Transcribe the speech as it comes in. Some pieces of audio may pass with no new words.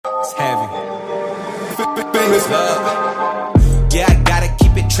It's heavy. Famous love. Yeah, I gotta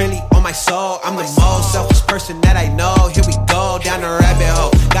keep it trilly on my soul. I'm the most selfish person that I know. Here we go, down the rabbit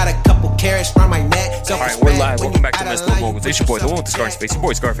hole. Got a couple carrots around my neck. All right, we're live. Welcome back to Messed Up Moments. It's your boy, the one with the Scarface, your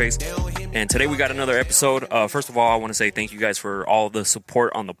boy Scarface. And today we got another episode. First of all, I want to say thank you guys for all the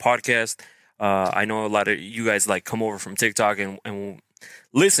support on the podcast. I know a lot of you guys like come over from TikTok and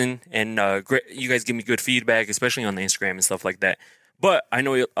listen, and you guys give me good feedback, especially on the Instagram and stuff like that. But I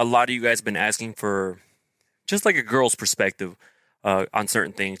know a lot of you guys have been asking for just like a girl's perspective on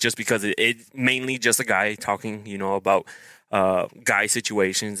certain things, just because it's mainly just a guy talking, about guy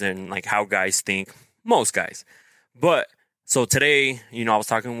situations and like how guys think, most guys. But so today, I was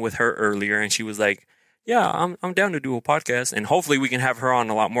talking with her earlier, and she was like, yeah, I'm down to do a podcast, and hopefully we can have her on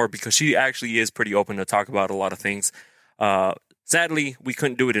a lot more because she actually is pretty open to talk about a lot of things. Sadly, we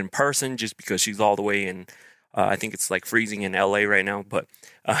couldn't do it in person just because she's all the way in, I think it's like freezing in LA right now, but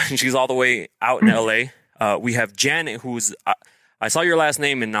she's all the way out in LA. We have Janet, who's, I saw your last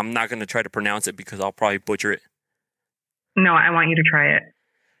name and I'm not going to try to pronounce it because I'll probably butcher it. No, I want you to try it.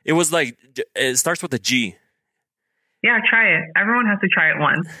 It was like, it starts with a G. Yeah, try it. Everyone has to try it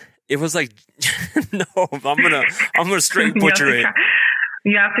once. It was like, no, I'm gonna straight butcher it.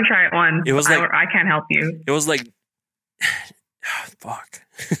 You have to try it once. It was like, I can't help you. It was like, fuck.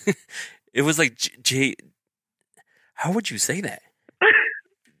 It was like J. How would you say that?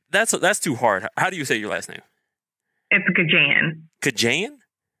 That's too hard. How do you say your last name? It's Gedjeyan. Gedjeyan?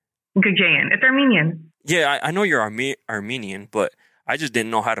 Gedjeyan. It's Armenian. Yeah, I know you're Armenian, but I just didn't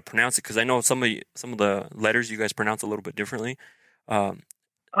know how to pronounce it because I know some of the letters you guys pronounce a little bit differently. Oh,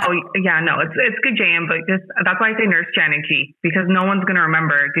 yeah, no, it's Gedjeyan, but that's why I say Nurse Janet G, because no one's going to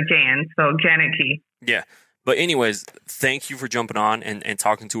remember Gedjeyan, so Janet G. Yeah, but anyways, thank you for jumping on and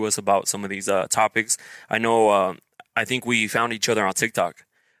talking to us about some of these topics. I know, I think we found each other on TikTok,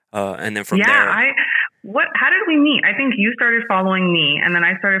 and then from there... How did we meet? I think you started following me, and then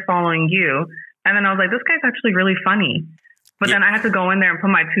I started following you, and then I was like, this guy's actually really funny. But then I had to go in there and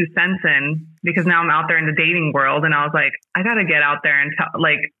put my 2 cents in because now I'm out there in the dating world. And I was like, I got to get out there and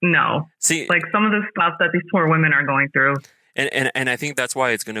no. See, like some of the stuff that these poor women are going through. And I think that's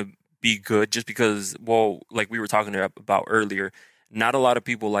why it's going to be good just because, well, like we were talking about earlier, not a lot of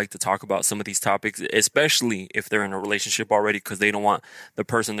people like to talk about some of these topics, especially if they're in a relationship already because they don't want the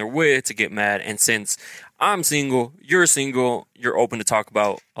person they're with to get mad. And since I'm single, you're open to talk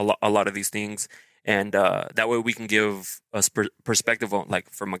about a lot of these things. And that way we can give a perspective on, like,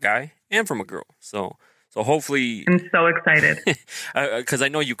 from a guy and from a girl. So hopefully... I'm so excited. Because I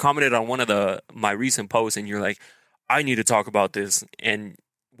know you commented on one of my recent posts and you're like, I need to talk about this. And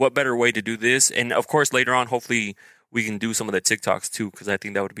what better way to do this? And, of course, later on, hopefully we can do some of the TikToks, too, because I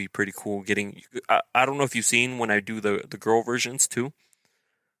think that would be pretty cool. I don't know if you've seen when I do the girl versions, too.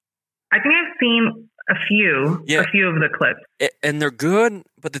 I think I've seen a few of the clips. And they're good,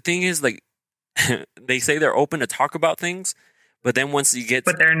 but the thing is, like, they say they're open to talk about things, but then once you get...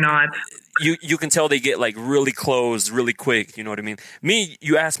 But they're not. You can tell they get, like, really closed really quick. You know what I mean? Me,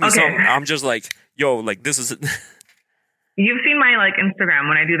 you ask me something, I'm just like, yo, like, this is... You've seen my, like, Instagram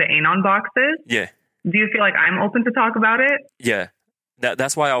when I do the Anon boxes? Yeah. Do you feel like I'm open to talk about it? Yeah.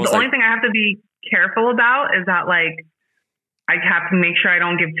 That's why I was The only thing I have to be careful about is that, like, I have to make sure I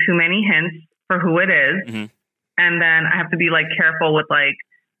don't give too many hints for who it is. Mm-hmm. And then I have to be, like, careful with, like,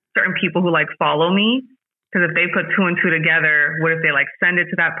 certain people who like follow me, because if they put 2 and 2 together, what if they like send it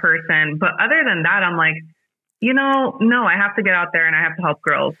to that person? But other than that, I'm like, no, I have to get out there and I have to help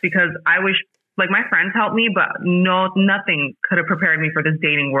girls because I wish like my friends helped me, but nothing could have prepared me for this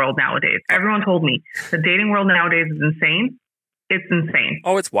dating world nowadays. Everyone told me the dating world nowadays is insane. It's insane.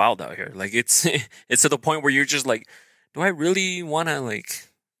 Oh, it's wild out here. Like it's to the point where you're just like, do I really want to like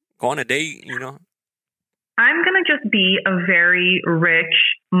go on a date? I'm going to just be a very rich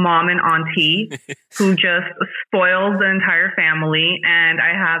mom and auntie who just spoils the entire family. And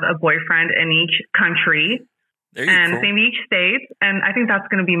I have a boyfriend in each country and same each state. And I think that's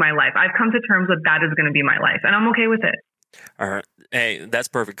going to be my life. I've come to terms with that is going to be my life. And I'm okay with it. All right. Hey, that's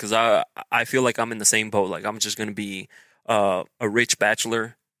perfect. Because I feel like I'm in the same boat. Like I'm just going to be a rich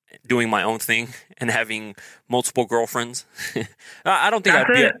bachelor doing my own thing and having multiple girlfriends. I don't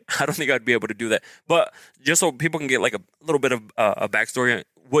think I'd be able to do that. But just so people can get like a little bit of a backstory,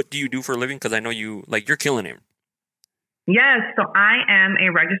 what do you do for a living? Because I know you're killing it. Yes, so I am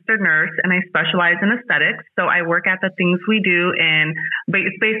a registered nurse and I specialize in aesthetics. So I work at the Things We Do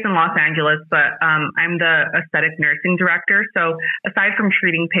it's based in Los Angeles, but I'm the aesthetic nursing director. So aside from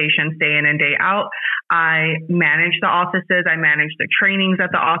treating patients day in and day out, I manage the offices. I manage the trainings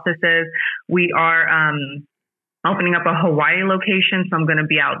at the offices. We are opening up a Hawaii location. So I'm going to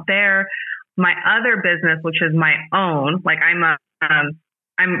be out there. My other business, which is my own, like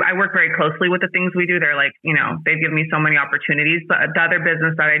I work very closely with the things we do. They're like, they've given me so many opportunities. But the other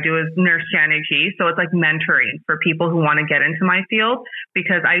business that I do is Nurse Janet Gedjeyan. So it's like mentoring for people who want to get into my field,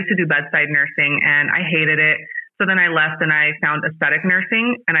 because I used to do bedside nursing and I hated it. So then I left and I found aesthetic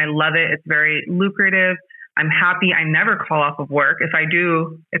nursing and I love it. It's very lucrative. I'm happy. I never call off of work. If I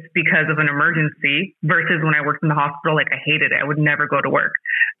do, it's because of an emergency, versus when I worked in the hospital, like I hated it. I would never go to work.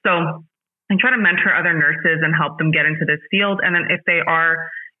 So I try to mentor other nurses and help them get into this field. And then if they are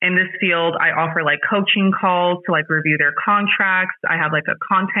in this field, I offer like coaching calls to like review their contracts. I have like a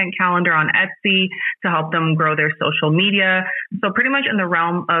content calendar on Etsy to help them grow their social media. So pretty much in the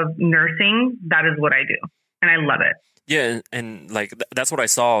realm of nursing, that is what I do. And I love it. Yeah, and like that's what I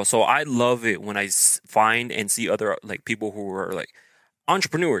saw. So I love it when I find and see other like people who are like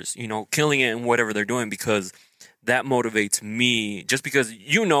entrepreneurs, killing it in whatever they're doing, because that motivates me, just because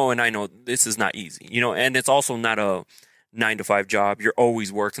and I know this is not easy, and it's also not a 9-to-5 job. You're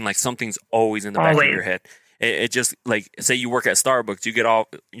always working, like something's always in the back of your head. It just like, say you work at Starbucks, you get off,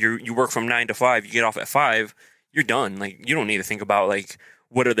 you work from 9 to 5, you get off at 5, you're done. Like you don't need to think about like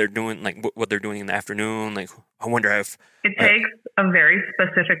what are they doing, like what they're doing in the afternoon. Like I wonder if it takes a very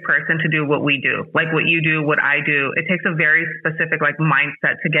specific person to do what we do, like what you do, what I do. It takes a very specific like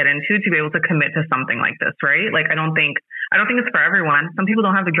mindset to get into, to be able to commit to something like this, right? Like I don't think it's for everyone. Some people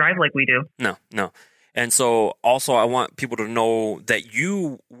don't have the drive like we do. No. And so also I want people to know that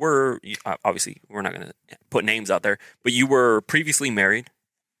you were, obviously we're not going to put names out there, but you were previously married.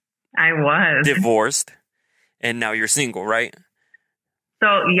 I was. Divorced. And now you're single, right? So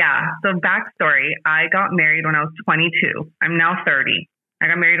backstory, I got married when I was 22. I'm now 30. I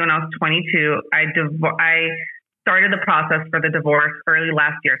got married when I was 22. I started the process for the divorce early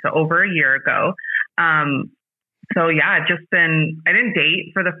last year, so over a year ago. I didn't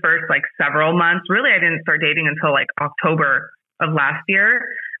date for the first like several months. Really, I didn't start dating until like October of last year.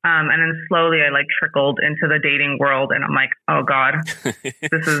 And then slowly I like trickled into the dating world, and I'm like, oh God,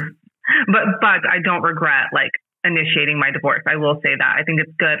 this is, but I don't regret like initiating my divorce. I will say that. I think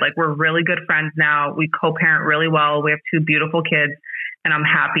it's good. Like we're really good friends now. We co-parent really well. We have 2 beautiful kids, and I'm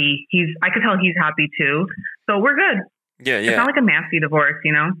happy. I could tell he's happy too. So we're good. Yeah. It's not like a nasty divorce,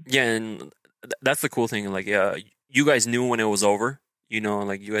 Yeah. And that's the cool thing. Like, you guys knew when it was over,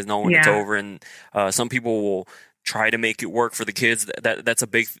 like you guys know when it's over, and some people will try to make it work for the kids.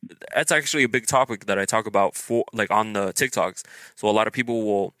 That's actually a big topic that I talk about for like on the TikToks. So a lot of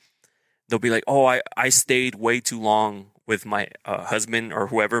people they'll be like, oh, I stayed way too long with my husband or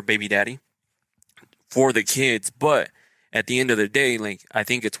whoever, baby daddy, for the kids. But at the end of the day, like I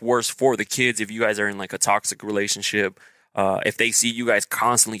think it's worse for the kids if you guys are in like a toxic relationship. If they see you guys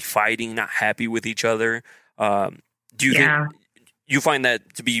constantly fighting, not happy with each other, do you think you find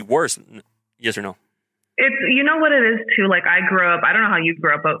that to be worse? Yes or no? It's, what it is too. Like I grew up, I don't know how you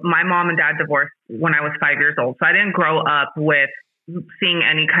grew up, but my mom and dad divorced when I was 5 years old. So I didn't grow up with seeing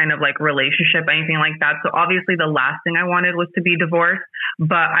any kind of like relationship, anything like that. So obviously the last thing I wanted was to be divorced,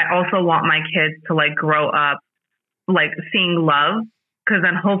 but I also want my kids to like grow up like seeing love. Cause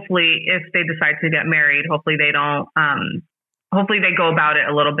then hopefully if they decide to get married, hopefully they don't, hopefully they go about it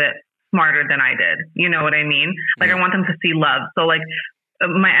a little bit smarter than I did. You know what I mean? Like I want them to see love. So like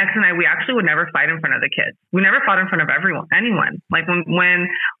my ex and I, we actually would never fight in front of the kids. We never fought in front of anyone. Like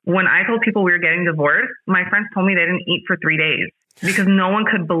when I told people we were getting divorced, my friends told me they didn't eat for 3 days because no one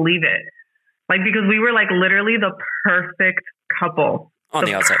could believe it. Like, because we were like literally the perfect couple. On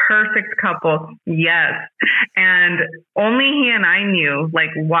the outside. Perfect couple. Yes. And only he and I knew like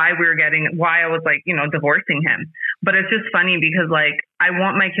why I was like, divorcing him. But it's just funny because like, I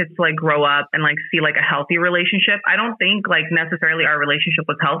want my kids to like grow up and like see like a healthy relationship. I don't think like necessarily our relationship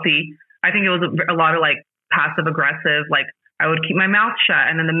was healthy. I think it was a lot of like passive aggressive. Like I would keep my mouth shut.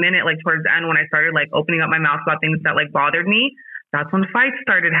 And then the minute like towards the end, when I started like opening up my mouth about things that like bothered me, that's when fights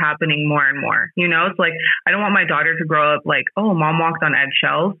started happening more and more, It's like, I don't want my daughter to grow up like, oh, mom walked on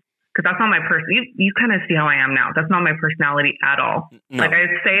eggshells. Cause that's not my person. You kind of see how I am now. That's not my personality at all. No. Like I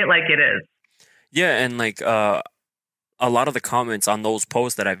say it like it is. Yeah. And like, a lot of the comments on those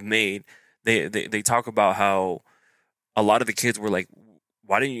posts that I've made, they talk about how a lot of the kids were like,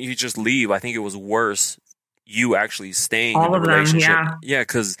 why didn't you just leave? I think it was worse you actually staying in the relationship. Yeah.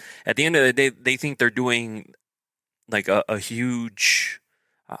 Cause at the end of the day, they think they're doing like a huge,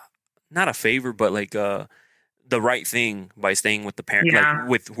 not a favor, but like the right thing by staying with the parent, like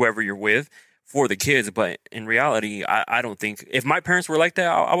with whoever you're with for the kids. But in reality, I don't think if my parents were like that,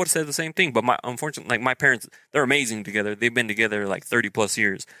 I would have said the same thing. But unfortunately, like my parents, they're amazing together. They've been together like 30 plus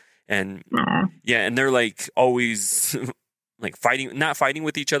years. And and they're like always like not fighting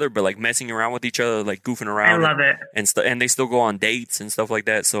with each other, but like messing around with each other, like goofing around. I love it. And they still go on dates and stuff like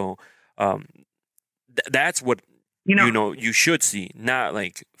that. So that's what you should see, not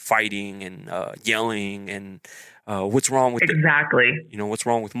like fighting and yelling and what's wrong with exactly. What's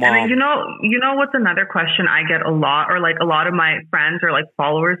wrong with mom? And you know what's another question I get a lot, or like a lot of my friends or like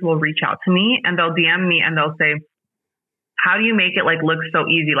followers will reach out to me and they'll DM me and they'll say, how do you make it like look so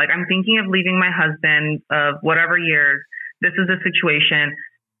easy? Like, I'm thinking of leaving my husband of whatever years. This is the situation.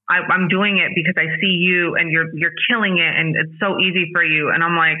 I'm doing it because I see you and you're killing it and it's so easy for you. And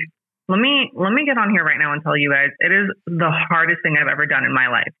I'm like, let me get on here right now and tell you guys, it is the hardest thing I've ever done in my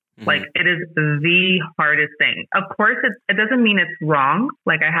life. Mm-hmm. Like, it is the hardest thing. Of course, it doesn't mean it's wrong.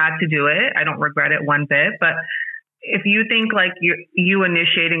 Like, I had to do it. I don't regret it one bit. But if you think like you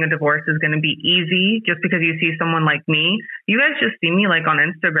initiating a divorce is going to be easy just because you see someone like me, you guys just see me like on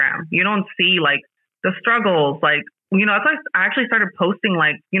Instagram. You don't see like the struggles. Like, that's why I actually started posting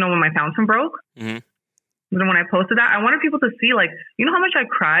like, when my fountain broke. Mm-hmm. Then when I posted that, I wanted people to see like, how much I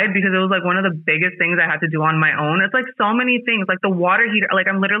cried because it was like one of the biggest things I had to do on my own. It's like so many things, like the water heater. Like,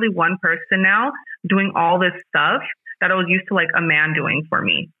 I'm literally one person now doing all this stuff that I was used to like a man doing for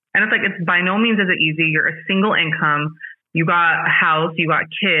me. And it's like, it's by no means is it easy. You're a single income. You got a house, you got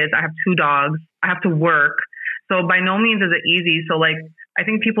kids. I have 2 dogs. I have to work. So by no means is it easy. So like, I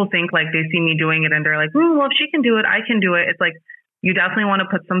think people think like they see me doing it and they're like, well, if she can do it, I can do it. It's like, you definitely want to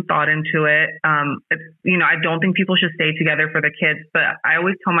put some thought into it. I don't think people should stay together for the kids, but I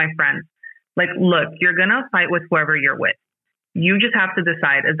always tell my friends, like, look, you're going to fight with whoever you're with. You just have to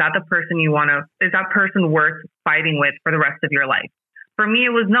decide, is that person worth fighting with for the rest of your life? For me, it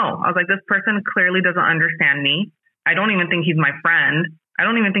was no. I was like, this person clearly doesn't understand me. I don't even think he's my friend. I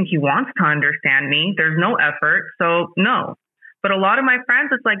don't even think he wants to understand me. There's no effort. So no. But a lot of my friends,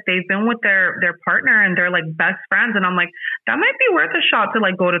 it's like they've been with their partner and they're like best friends. And I'm like, that might be worth a shot to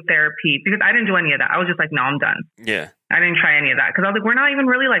like go to therapy, because I didn't do any of that. I was just like, no, I'm done. Yeah. I didn't try any of that because I was like, we're not even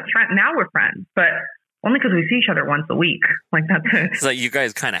really like friends. Now we're friends, but only because we see each other once a week. Like, that's it. It's like you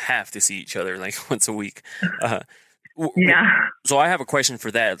guys kind of have to see each other like once a week. Yeah. So I have a question for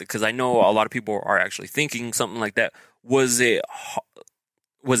that, because I know a lot of people are actually thinking something like that. Was it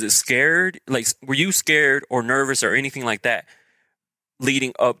scared? Like, were you scared or nervous or anything like that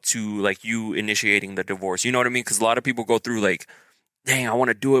leading up to like you initiating the divorce? You know what I mean? Because a lot of people go through like, dang, I want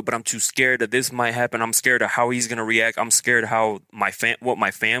to do it, but I'm too scared that this might happen. I'm scared of how he's going to react. I'm scared how what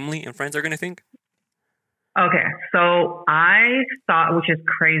my family and friends are going to think. Okay, so I thought, which is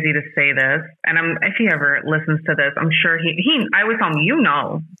crazy to say this, and if he ever listens to this, I'm sure I would tell him, you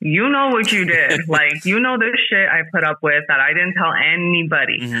know what you did. Like, this shit I put up with that I didn't tell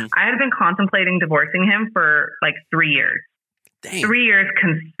anybody. Mm-hmm. I had been contemplating divorcing him for like 3 years. Dang. 3 years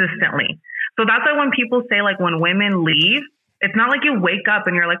consistently. So that's why when people say like when women leave, it's not like you wake up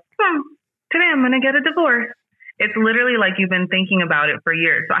and you're like, today I'm going to get a divorce. It's literally like you've been thinking about it for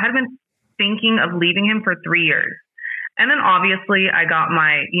years. So I had been thinking of leaving him for 3 years. And then obviously I got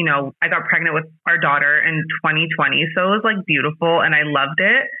I got pregnant with our daughter in 2020. So it was like beautiful and I loved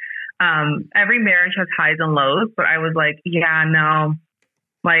it. Every marriage has highs and lows, but I was like, yeah, no.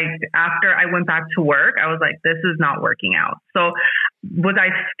 Like, after I went back to work, I was like, this is not working out. So was I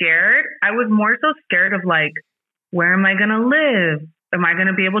scared? I was more so scared of like, where am I going to live? Am I going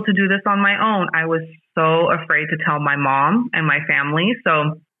to be able to do this on my own? I was so afraid to tell my mom and my family.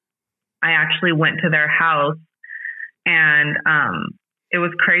 So I actually went to their house, and it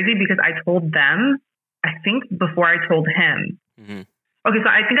was crazy because I told them, I think before I told him. Mm-hmm. Okay, so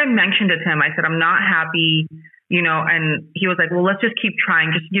I think I mentioned it to him. I said, I'm not happy. And he was like, well, let's just keep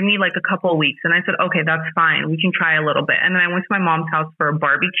trying. Just give me like a couple of weeks. And I said, okay, that's fine. We can try a little bit. And then I went to my mom's house for a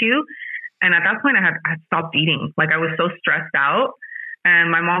barbecue. And at that point I had stopped eating. Like, I was so stressed out, and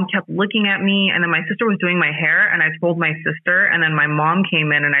my mom kept looking at me. And then my sister was doing my hair, and I told my sister, and then my mom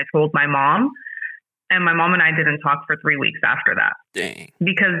came in and I told my mom, and my mom and I didn't talk for 3 weeks after that. Dang.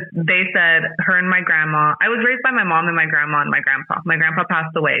 Because they said her and my grandma, I was raised by my mom and my grandma and my grandpa. My grandpa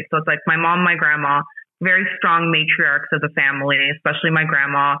passed away. So it's like my mom, my grandma, very strong matriarchs of the family, especially my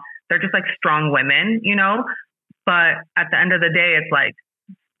grandma. They're just like strong women, but at the end of the day, it's like,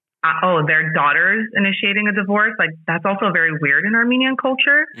 their daughter's initiating a divorce. Like, that's also very weird in Armenian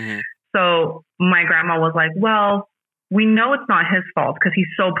culture. Mm-hmm. So my grandma was like, well, we know it's not his fault because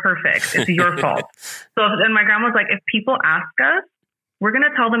he's so perfect. It's your fault. And my grandma was like, if people ask us, we're going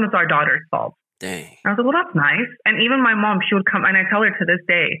to tell them it's our daughter's fault. Dang. I was like, well, that's nice. And even my mom, she would come, and I tell her to this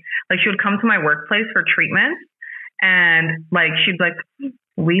day, like, she would come to my workplace for treatment, and like, she'd be like,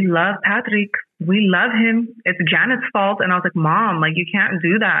 we love Patrick. We love him. It's Janet's fault. And I was like, Mom, like, you can't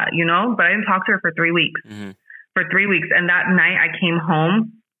do that, you know? But I didn't talk to her for 3 weeks. For 3 weeks. And that night I came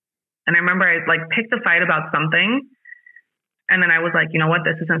home and I remember I like picked a fight about something. And then I was like, you know what?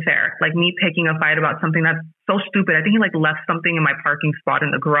 This isn't fair. Like me picking a fight about something that's so stupid. I think he like left something in my parking spot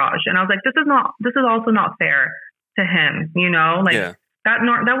in the garage. And I was like, this is also not fair to him, you know? Like that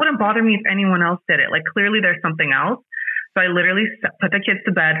wouldn't bother me if anyone else did it. Like clearly there's something else. So I literally put the kids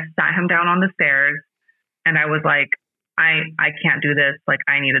to bed, sat him down on the stairs. And I was like, I can't do this. Like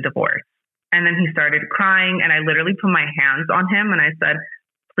I need a divorce. And then he started crying and I literally put my hands on him and I said,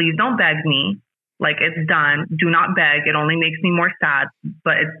 please don't beg me. Like, it's done. Do not beg. It only makes me more sad,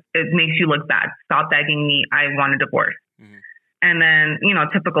 but it makes you look bad. Stop begging me. I want a divorce. And then, you know,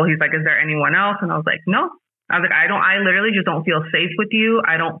 typical, he's like, is there anyone else? And I was like, no. I was like, I literally just don't feel safe with you.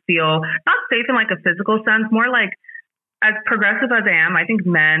 I don't feel, not safe in like a physical sense, more like as progressive as I am, I think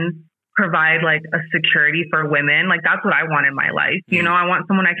men provide like a security for women. Like, that's what I want in my life. You know, I want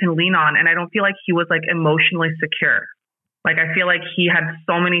someone I can lean on. And I don't feel like he was like emotionally secure. Like, I feel like he had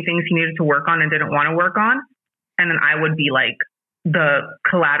so many things he needed to work on and didn't want to work on. And then I would be like the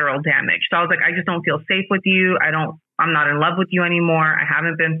collateral damage. So I was like, I just don't feel safe with you. I'm not in love with you anymore. I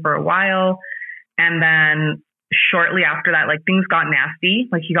haven't been for a while. And then shortly after that, like things got nasty.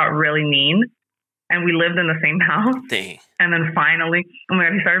 Like he got really mean and we lived in the same house. Dang. And then finally, oh my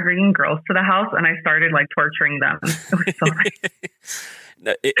God, he started bringing girls to the house and I started like torturing them. It was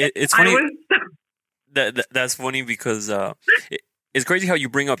so it's funny. That's funny because it's crazy how you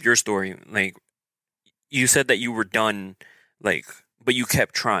bring up your story. Like you said that you were done, like, but you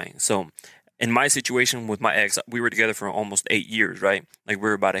kept trying. So in my situation with my ex, we were together for almost 8 years, right? Like we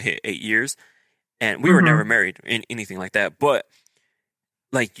were about to hit 8 years and we were never married in anything like that. But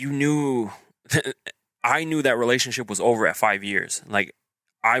like you knew, I knew that relationship was over at 5 years. Like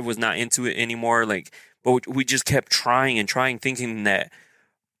I was not into it anymore. Like, but we just kept trying and trying, thinking that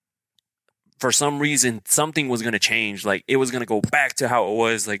for some reason, something was going to change. Like it was going to go back to how it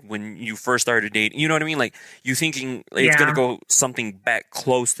was like when you first started dating. You know what I mean? Like you thinking it's going to go something back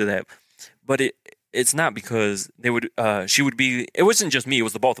close to that. But it's not, because she would be, it wasn't just me, it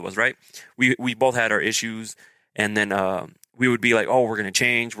was the both of us, right? We both had our issues. And then we would be like, oh, we're going to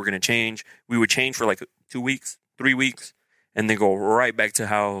change. We would change for like 2 weeks, 3 weeks, and then go right back to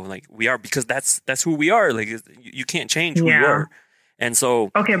how like we are, because that's who we are. Like you can't change who you are. And so,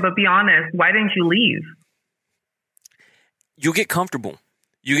 okay, but be honest, why didn't you leave? You get comfortable.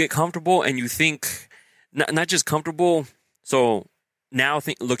 And you think, not just comfortable. So now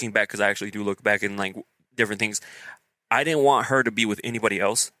looking back, because I actually do look back in like different things, I didn't want her to be with anybody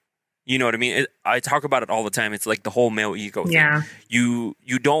else. You know what I mean? I talk about it all the time. It's like the whole male ego thing. Yeah. You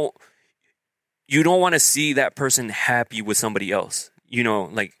don't want to see that person happy with somebody else. You know,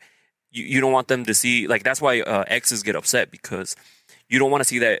 like you don't want them to see, like that's why exes get upset, because you don't want to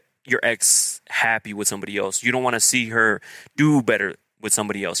see that your ex happy with somebody else. You don't want to see her do better with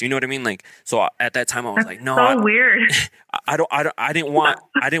somebody else. You know what I mean? Like, so at that time I was like, no, so weird. I didn't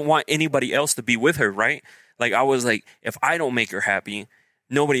want anybody else to be with her. Right. Like I was like, if I don't make her happy,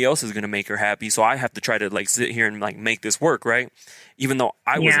 nobody else is going to make her happy. So I have to try to like sit here and like make this work. Right. Even though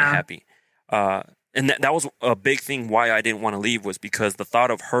I wasn't happy. And that was a big thing why I didn't want to leave, was because the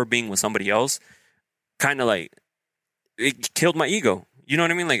thought of her being with somebody else kind of like, it killed my ego. You know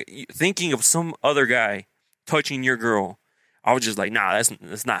what I mean? Like thinking of some other guy touching your girl, I was just like, nah,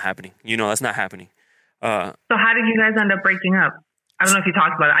 that's not happening. You know, that's not happening. So how did you guys end up breaking up? I don't know if you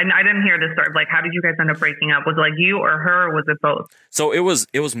talked about it. I didn't hear this story. Like, how did you guys end up breaking up? Was it like you or her, or was it both? So it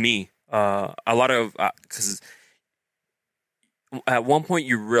was me. A lot of, because at one point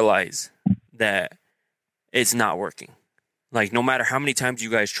you realize that it's not working. Like no matter how many times you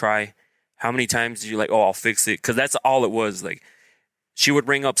guys try, how many times you're like, oh, I'll fix it. Because that's all it was. Like she would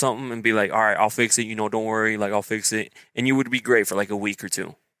bring up something and be like, all right, I'll fix it. You know, don't worry. Like I'll fix it. And you would be great for like a week or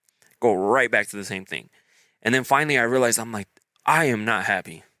two. Go right back to the same thing. And then finally I realized, I'm like, I am not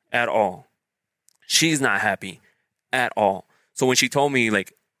happy at all. She's not happy at all. So when she told me,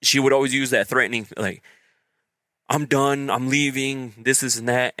 like, she would always use that threatening, like, I'm done, I'm leaving, this and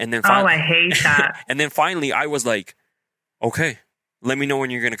that. And then I hate that. And then finally I was like, okay, let me know when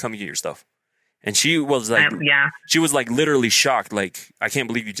you're going to come get your stuff. And she was like, she was like literally shocked. Like, I can't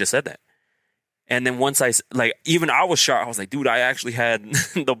believe you just said that. And then once even I was shocked. I was like, dude, I actually had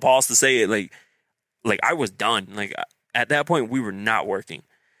the balls to say it. Like I was done. Like at that point we were not working.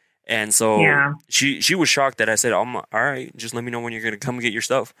 And so she was shocked that I said, all right, just let me know when you're going to come get your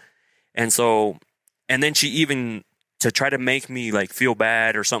stuff. And so, and then she even, to try to make me like feel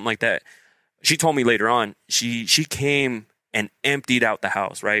bad or something like that, she told me later on, she came and emptied out the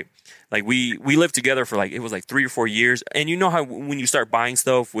house, right? Like we lived together for like, it was like 3 or 4 years. And you know how when you start buying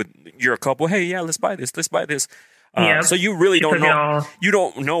stuff with you're a couple, hey, yeah, let's buy this. So you really don't know. You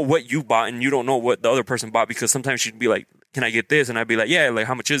don't know what you bought, and you don't know what the other person bought, because sometimes she'd be like, "Can I get this?" And I'd be like, "Yeah." Like,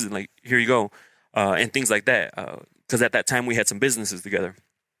 how much is it? Like, here you go, and things like that. Because at that time we had some businesses together,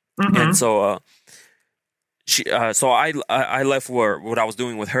 and so I left what I was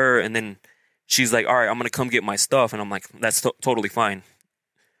doing with her, and then she's like, "All right, I'm gonna come get my stuff," and I'm like, "That's totally fine."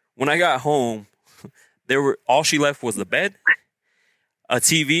 When I got home, all she left was the bed, a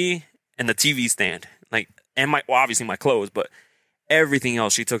TV, and the TV stand, like. And obviously my clothes, but everything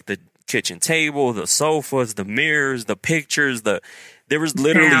else. She took the kitchen table, the sofas, the mirrors, the pictures. There was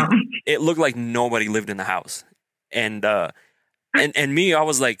literally, it looked like nobody lived in the house. And me, I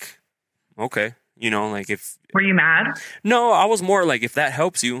was like, okay, like if. Were you mad? No, I was more like, if that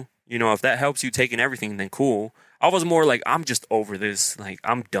helps you, if that helps you taking everything, then cool. I was more like, I'm just over this. Like,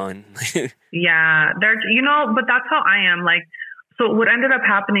 I'm done. Yeah, but that's how I am. Like. So what ended up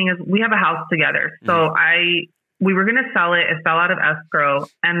happening is we have a house together. So we were going to sell it. It fell out of escrow.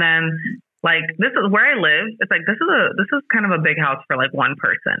 And then like, this is where I live. It's like, this is kind of a big house for like one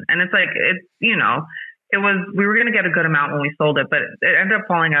person. And it's like, we were going to get a good amount when we sold it, but it ended up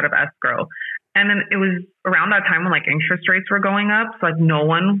falling out of escrow. And then it was around that time when like interest rates were going up. So like no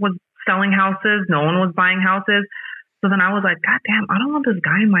one was selling houses. No one was buying houses. So then I was like, God damn, I don't want this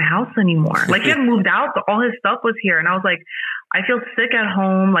guy in my house anymore. Like, he had moved out, but all his stuff was here. And I was like, I feel sick at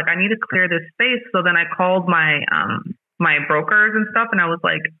home. Like, I need to clear this space. So then I called my my brokers and stuff. And I was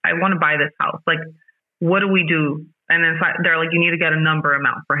like, I want to buy this house. Like, what do we do? And then they're like, you need to get a number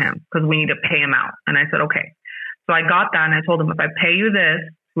amount for him because we need to pay him out. And I said, okay. So I got that. And I told him, if I pay you this,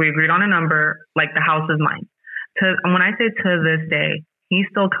 we agreed on a number, like the house is mine. And when I say to this day, he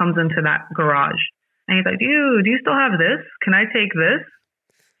still comes into that garage. And he's like, dude, do you still have this? Can I take this?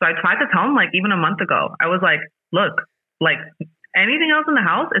 So I tried to tell him, like, even a month ago, I was like, look, like, anything else in the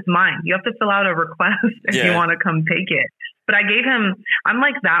house is mine. You have to fill out a request if you want to come take it. But I gave him, I'm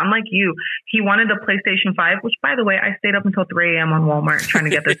like that. I'm like you. He wanted the PlayStation 5, which, by the way, I stayed up until 3 a.m. on Walmart trying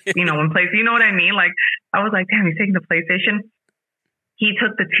to get this, in place. You know what I mean? Like, I was like, damn, he's taking the PlayStation. He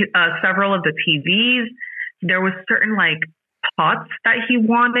took several of the TVs. There was certain, like, pots that he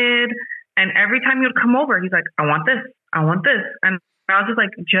wanted. And every time he would come over, he's like, I want this. I want this. And I was just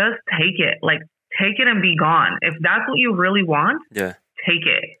like, just take it. Like, take it and be gone. If that's what you really want, take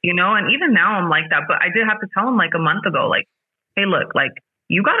it. And even now I'm like that. But I did have to tell him like a month ago, like, hey, look, like,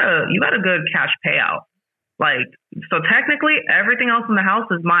 you got a good cash payout. Like, so technically everything else in the house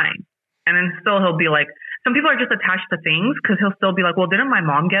is mine. And then still he'll be like, some people are just attached to things because he'll still be like, well, didn't my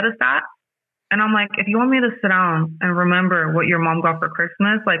mom get us that? And I'm like, if you want me to sit down and remember what your mom got for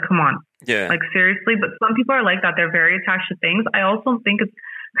Christmas, like, come on. Yeah. Like, seriously. But some people are like that. They're very attached to things. I also think it's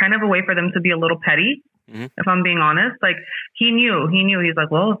kind of a way for them to be a little petty, if I'm being honest. Like, he knew. He's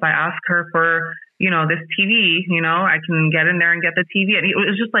like, well, if I ask her for, this TV, I can get in there and get the TV. And it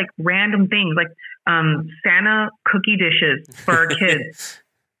was just like random things, like Santa cookie dishes for our kids.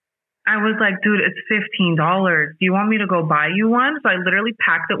 I was like, dude, it's $15. Do you want me to go buy you one? So I literally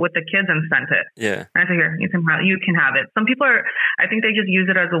packed it with the kids and sent it. Yeah. And I said, here, you can have it. Some people I think they just use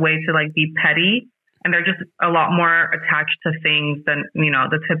it as a way to like be petty, and they're just a lot more attached to things than,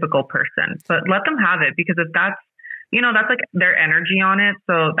 the typical person. But let them have it, because if that's, that's like their energy on it.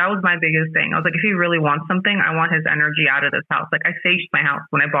 So that was my biggest thing. I was like, if he really wants something, I want his energy out of this house. Like, I saged my house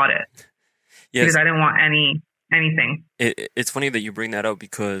when I bought it because I didn't want anything. It's funny that you bring that up,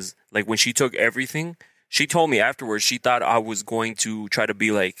 because like when she took everything, she told me afterwards she thought I was going to try to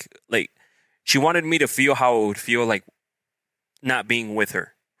be like she wanted me to feel how it would feel like not being with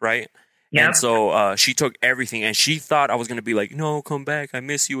her, right? Yep. And so she took everything, and she thought I was going to be like, no, come back, I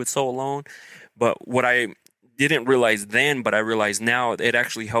miss you, it's so alone. But what I didn't realize then, but I realize now, it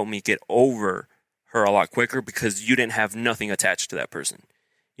actually helped me get over her a lot quicker, because you didn't have nothing attached to that person.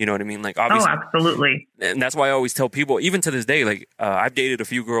 You know what I mean? Like, obviously, absolutely. And that's why I always tell people, even to this day, like, I've dated a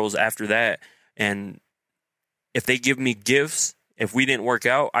few girls after that, and if they give me gifts, if we didn't work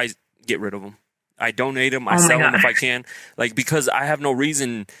out, I get rid of them. I donate them. I sell them if I can. Like, because I have no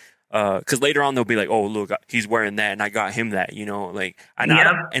reason, because later on they'll be like, oh, look, he's wearing that and I got him that, like, and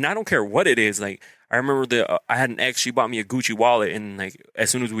I don't care what it is. Like, I remember I had an ex, she bought me a Gucci wallet, and like, as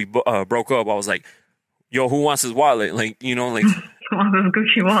soon as we broke up, I was like, yo, who wants his wallet? Like, like,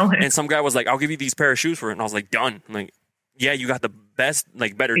 Gucci wallet. And some guy was like, I'll give you these pair of shoes for it. And I was like, done. I'm like, yeah, you got the best,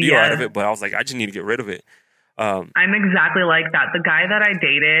 like, better deal out of it. But I was like, I just need to get rid of it. I'm exactly like that. The guy that I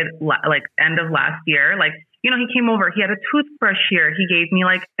dated, like, end of last year, like, he came over, he had a toothbrush here. He gave me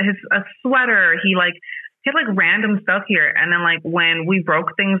like a sweater. He like he had like random stuff here. And then like when we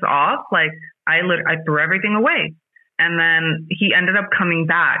broke things off, like I threw everything away. And then he ended up coming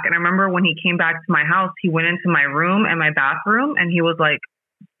back. And I remember when he came back to my house, he went into my room and my bathroom and he was like,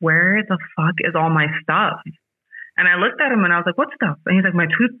 where the fuck is all my stuff? And I looked at him and I was like, what stuff? And he's like, my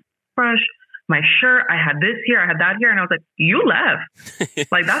toothbrush, my shirt, I had this here, I had that here. And I was like, you left.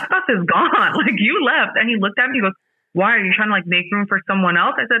 Like that stuff is gone. Like you left. And he looked at me, he goes, why are you trying to like make room for someone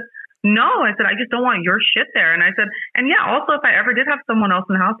else? I said, no, I said, I just don't want your shit there. And I said, and yeah, also if I ever did have someone else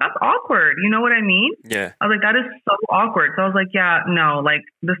in the house, that's awkward. You know what I mean? Yeah. I was like, that is so awkward. So I was like, yeah, no, like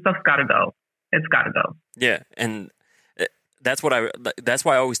this stuff's got to go. It's got to go. Yeah. And that's why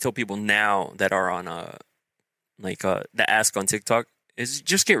I always tell people now that are on the ask on TikTok is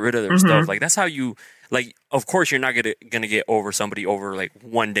just get rid of their stuff. Like that's how you, like, of course you're not gonna get over somebody over like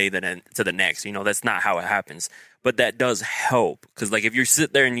one day then to the next. You know, that's not how it happens. But that does help because like if you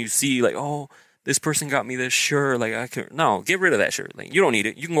sit there and you see like, oh, this person got me this shirt, like get rid of that shirt. Like you don't need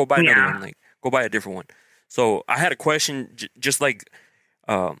it. You can go buy another one. Like go buy a different one. So I had a question, just like,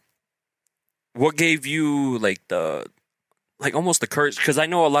 what gave you like almost the courage? Because I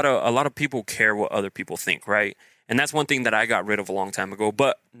know a lot of people care what other people think, right? And that's one thing that I got rid of a long time ago.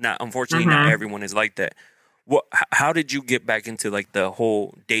 But unfortunately, not everyone is like that. How did you get back into like the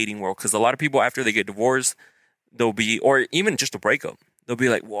whole dating world? Because a lot of people after they get divorced, they'll be, or even just a breakup, they'll be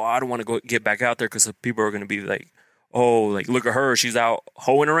like, well, I don't want to get back out there because people are going to be like, oh, like look at her, she's out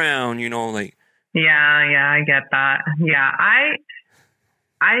hoeing around, you know, like. Yeah, I get that. Yeah, I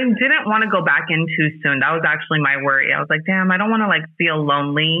didn't want to go back in too soon. That was actually my worry. I was like, damn, I don't want to like feel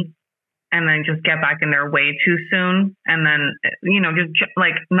lonely and then just get back in there way too soon. And then, you know, just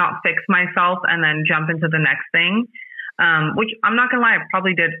like not fix myself and then jump into the next thing. Which I'm not gonna lie, I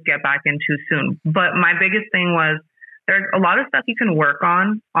probably did get back in too soon. But my biggest thing was there's a lot of stuff you can work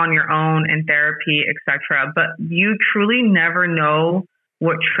on your own in therapy, etc. But you truly never know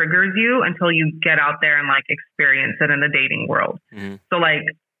what triggers you until you get out there and like experience it in the dating world. So like,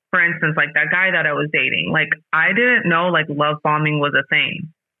 for instance, like that guy that I was dating, like I didn't know like love bombing was a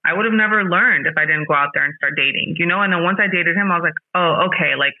thing. I would have never learned if I didn't go out there and start dating, you know? And then once I dated him, I was like, oh,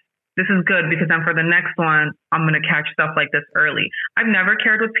 okay, like this is good because then for the next one, I'm going to catch stuff like this early. I've never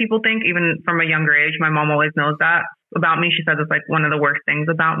cared what people think, even from a younger age. My mom always knows that about me. She says it's like one of the worst things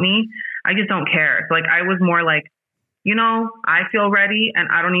about me. I just don't care. So like I was more like, you know, I feel ready and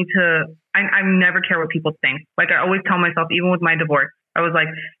I don't need to, I never care what people think. Like I always tell myself, even with my divorce, I was like,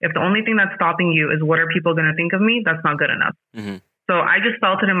 if the only thing that's stopping you is what are people going to think of me, that's not good enough. So I just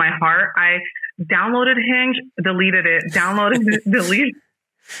felt it in my heart. I downloaded Hinge, deleted it, downloaded it, deleted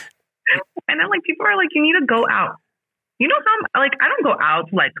it. And then like people are like, you need to go out. You know, like I don't go out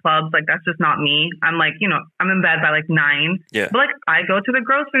to like clubs. Like that's just not me. I'm like, you know, I'm in bed by like 9. Yeah. But like I go to the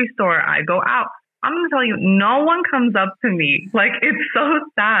grocery store. I go out. I'm going to tell you, no one comes up to me. Like, it's so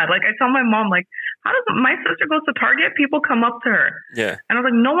sad. Like, I tell my mom, like, how does my sister goes to Target? People come up to her. Yeah. And I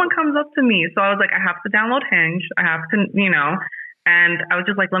was like, no one comes up to me. So I was like, I have to download Hinge. I have to, you know, and I was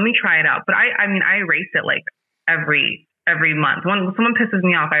just like, let me try it out. But I mean, I erase it like every month. When someone pisses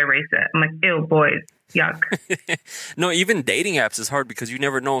me off, I erase it. I'm like, ew, boys, yuck. No, even dating apps is hard because you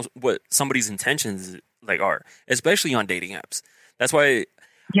never know what somebody's intentions like are, especially on dating apps. That's why.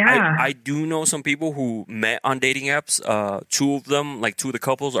 Yeah, I do know some people who met on dating apps. Two of the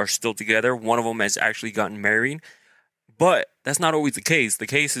couples are still together. One of them has actually gotten married. But that's not always the case. The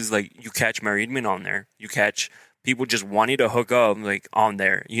case is like you catch married men on there. You catch people just wanting to hook up like on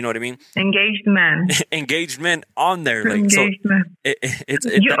there. You know what I mean? Engaged men. Engaged men on there. Like, engaged men.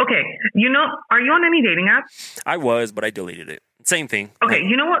 Okay. You know, are you on any dating apps? I was, but I deleted it. Same thing. Okay,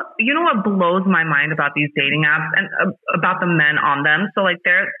 you know what blows my mind about these dating apps and about the men on them? So like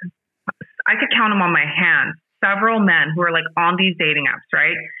I could count them on my hand. Several men who are like on these dating apps,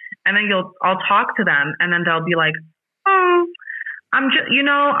 right? And then I'll talk to them, and then they'll be like, "Oh, I'm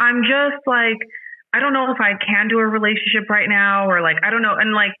just like, I don't know if I can do a relationship right now, or like I don't know."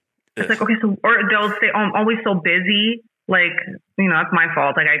 And like it's like, okay, so or they'll say, "Oh, I'm always so busy." Like, you know, that's my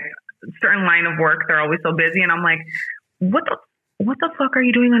fault. Like certain line of work, they're always so busy, and I'm like, what the fuck are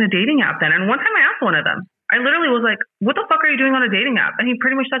you doing on a dating app then? And one time I asked one of them, I literally was like, what the fuck are you doing on a dating app? And he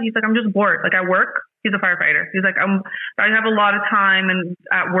pretty much said, he's like, I'm just bored. Like I work. He's a firefighter. He's like, I have a lot of time and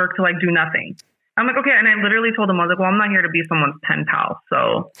at work to like do nothing. I'm like, okay. And I literally told him, I was like, well, I'm not here to be someone's pen pal.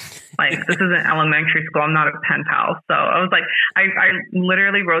 So like, this isn't elementary school. I'm not a pen pal. So I was like, I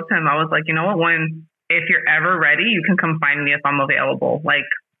literally wrote to him. I was like, you know what, if you're ever ready, you can come find me if I'm available. Like,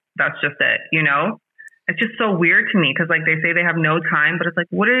 that's just it, you know? It's just so weird to me because like they say they have no time, but it's like,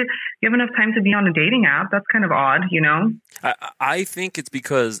 you have enough time to be on a dating app? That's kind of odd, you know? I think it's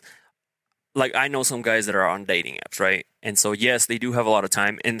because like I know some guys that are on dating apps, right? And so yes, they do have a lot of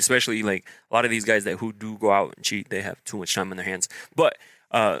time, and especially like a lot of these guys who do go out and cheat, they have too much time on their hands. But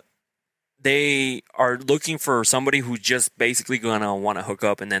they are looking for somebody who's just basically gonna want to hook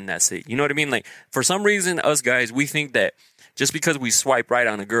up, and then that's it. You know what I mean? Like for some reason, us guys, we think that just because we swipe right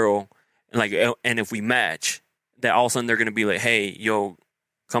on a girl, and if we match, that all of a sudden they're gonna be like, "Hey, yo,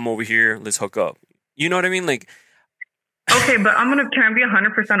 come over here, let's hook up." You know what I mean? Like, okay, but can I be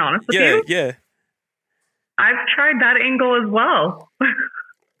 100% honest with you? Yeah. I've tried that angle as well.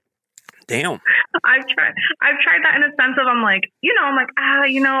 Damn. I've tried that in a sense of I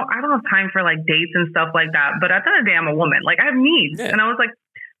don't have time for like dates and stuff like that. But at the end of the day, I'm a woman. Like I have needs. Yeah. And I was like,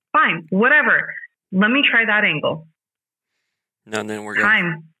 fine, whatever. Let me try that angle. No, it didn't work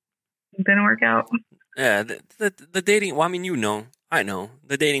out. It didn't work out. Yeah, the dating, well, I mean, I know.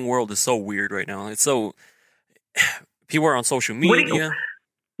 The dating world is so weird right now. It's so, people are on social media.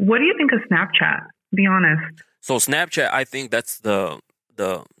 What do you think of Snapchat? Be honest. So Snapchat, I think that's the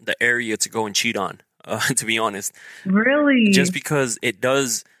area to go and cheat on, to be honest. Really? Just because it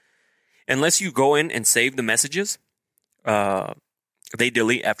does, unless you go in and save the messages, they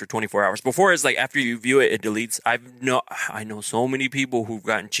delete after 24 hours. Before, it's like after you view it, it deletes. I know so many people who've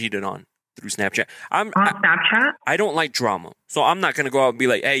gotten cheated on through Snapchat. Snapchat? I don't like drama. So I'm not going to go out and be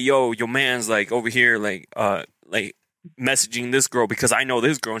like, hey, yo, your man's like over here, like messaging this girl because I know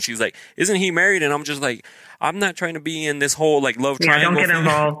this girl, and she's like, isn't he married? And I'm just like, I'm not trying to be in this whole like love triangle. Don't get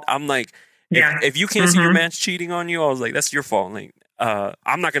involved. I'm like, if you can't see your man's cheating on you, I was like, that's your fault. Like,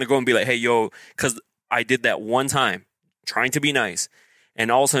 I'm not gonna go and be like, hey, yo, because I did that one time trying to be nice,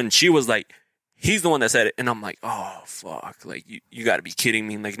 and all of a sudden she was like, he's the one that said it, and I'm like, oh fuck, like you got to be kidding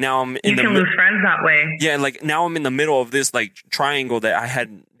me. Like now I'm in you can lose friends that way. Yeah, like now I'm in the middle of this like triangle that I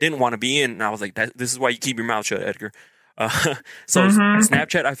didn't want to be in, and I was like, this is why you keep your mouth shut, Edgar. So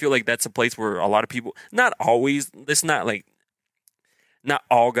Snapchat, I feel like that's a place where a lot of people, not always, it's not like, not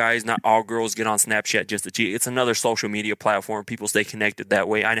all guys, not all girls get on Snapchat just to cheat. It's another social media platform. People stay connected that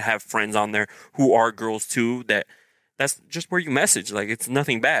way. I have friends on there who are girls too, that's just where you message. Like, it's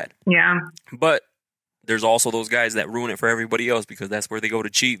nothing bad. Yeah. But there's also those guys that ruin it for everybody else because that's where they go to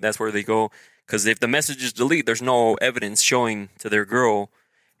cheat. That's where they go. Because if the messages delete, there's no evidence showing to their girl,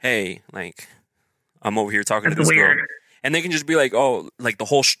 hey, like, I'm over here talking to this weird girl. And they can just be like, oh, like the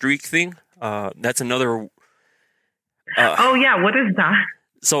whole streak thing. That's another. Oh, yeah. What is that?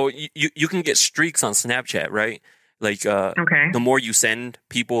 So you can get streaks on Snapchat, right? Like, the more you send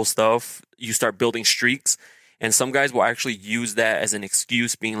people stuff, you start building streaks. And some guys will actually use that as an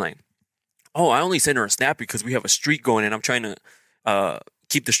excuse, being like, oh, I only sent her a snap because we have a streak going and I'm trying to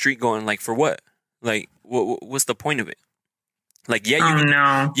keep the streak going. Like, for what? Like, what's the point of it? Like,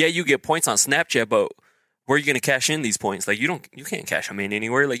 yeah, you get points on Snapchat, but where are you going to cash in these points? Like, you can't cash them in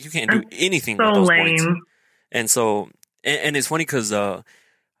anywhere. Like, you can't do anything with those points. And so, and it's funny because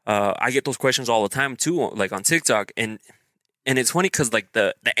I get those questions all the time too, like on TikTok, and it's funny because like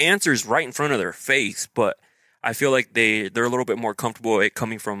the answer is right in front of their face, but I feel like they're a little bit more comfortable at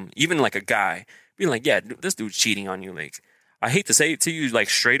coming from even like a guy being like, yeah, this dude's cheating on you. Like, I hate to say it to you, like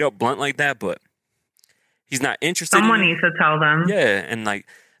straight up blunt like that, but he's not interested. Someone needs to tell them. Yeah, and like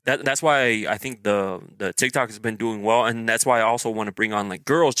that's why I think the TikTok has been doing well, and that's why I also want to bring on like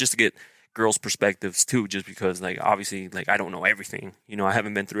girls just to get girls' perspectives too, just because like obviously like I don't know everything. You know, I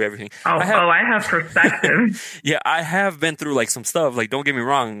haven't been through everything. I have perspective. Yeah, I have been through like some stuff. Like, don't get me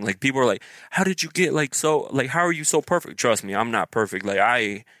wrong. Like, people are like, how did you get like so, like, how are you so perfect? Trust me, I'm not perfect. Like,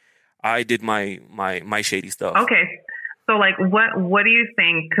 I did my shady stuff. Okay. So like, what do you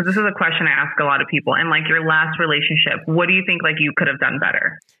think? Because this is a question I ask a lot of people. And like your last relationship, what do you think like you could have done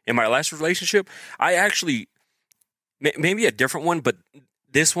better? In my last relationship, I actually, maybe a different one, but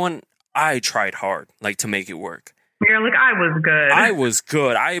this one, I tried hard, like, to make it work. You're like, I was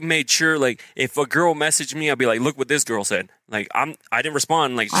good. I made sure, like, if a girl messaged me, I'd be like, look what this girl said. Like, I didn't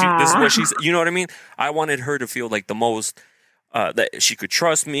respond. Like, this is what she said. You know what I mean? I wanted her to feel like the most, that she could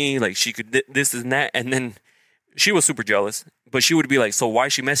trust me. Like, she could this and that. And then she was super jealous. But she would be like, so why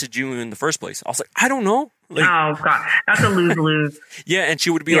she messaged you in the first place? I was like, I don't know. Like, oh, God. That's a lose-lose. Yeah, and she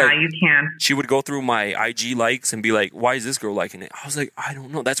would be like... Yeah, you can. She would go through my IG likes and be like, why is this girl liking it? I was like, I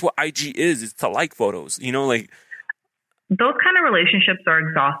don't know. That's what IG is. It's to like photos. You know, like... Those kind of relationships are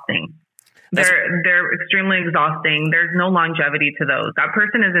exhausting. They're extremely exhausting. There's no longevity to those. That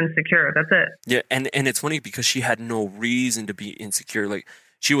person is insecure. That's it. Yeah, and it's funny because she had no reason to be insecure. Like,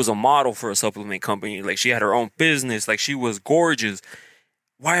 she was a model for a supplement company. Like, she had her own business. Like, she was gorgeous.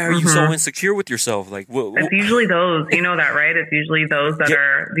 Why are you so insecure with yourself? Like, it's usually those. You know that, right? It's usually those that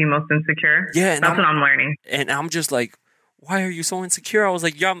are the most insecure. Yeah, that's what I'm learning. And I'm just like, why are you so insecure? I was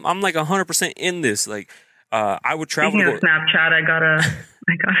like, yeah, I'm like 100% in this. Like, I would travel. Speaking of Snapchat, I got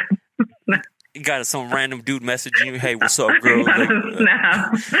you got some random dude messaging you, hey, what's up, girl? Like,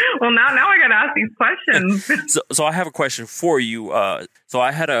 snap. Well, now I got to ask these questions. So I have a question for you. So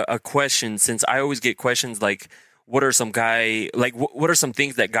I had a question, since I always get questions like, what are some what are some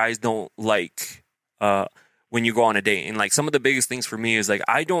things that guys don't like when you go on a date? And like some of the biggest things for me is like,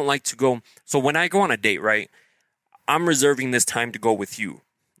 I don't like to go. So when I go on a date, right, I'm reserving this time to go with you.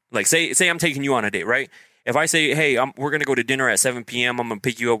 Like say I'm taking you on a date, right? If I say, hey, we're going to go to dinner at 7 p.m., I'm going to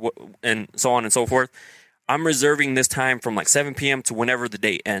pick you up, and so on and so forth, I'm reserving this time from like 7 p.m. to whenever the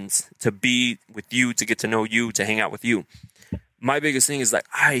date ends to be with you, to get to know you, to hang out with you. My biggest thing is like,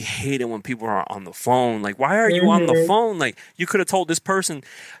 I hate it when people are on the phone. Like, why are you on the phone? Like, you could have told this person.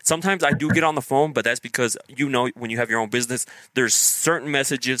 Sometimes I do get on the phone, but that's because, when you have your own business, there's certain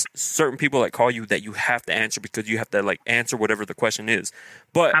messages, certain people that call you that you have to answer because you have to like answer whatever the question is.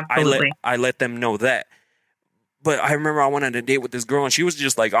 But I let them know that. But I remember I went on a date with this girl and she was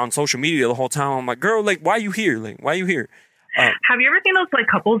just like on social media the whole time. I'm like, girl, like, why are you here? Like, why are you here? Have you ever seen those like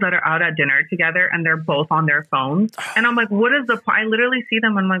couples that are out at dinner together and they're both on their phones? And I'm like, what is the point? I literally see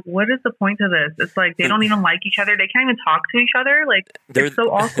them. I'm like, what is the point of this? It's like they don't even like each other. They can't even talk to each other. Like, it's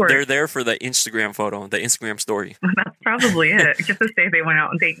so awkward. They're there for the Instagram photo, the Instagram story. That's probably it. Just to say they went out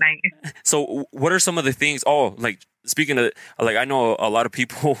on date night. So what are some of the things? Oh, like, speaking of, like, I know a lot of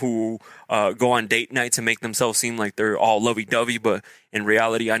people who go on date night to make themselves seem like they're all lovey-dovey, but in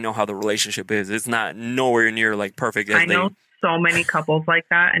reality, I know how the relationship is. It's not nowhere near like perfect as I know so many couples like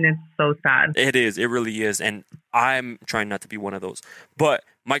that, and it's so sad. It is. It really is. And I'm trying not to be one of those. But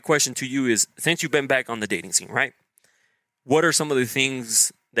my question to you is, since you've been back on the dating scene, right? What are some of the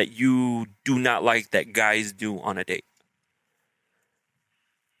things that you do not like that guys do on a date?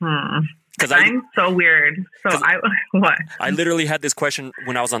 Because I'm so weird. So what? I literally had this question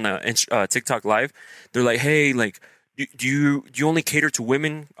when I was on the TikTok live. They're like, hey, like, do you only cater to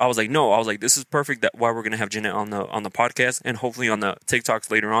women? I was like, no. I was like, this is perfect. That why we're gonna have Janet on the podcast and hopefully on the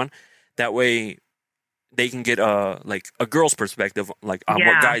TikToks later on. That way, they can get like a girl's perspective, like on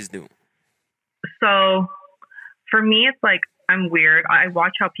what guys do. So, for me, it's like I'm weird. I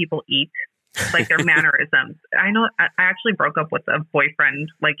watch how people eat, like their mannerisms. I know I actually broke up with a boyfriend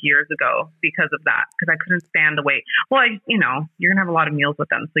like years ago because of that, because I couldn't stand the way. Well, you're gonna have a lot of meals with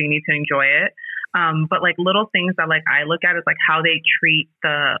them, so you need to enjoy it. But like little things that like I look at is like how they treat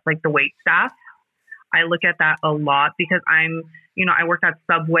the wait staff. I look at that a lot because I worked at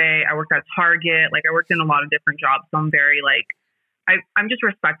Subway, I worked at Target, like I worked in a lot of different jobs. So I'm very like, I'm just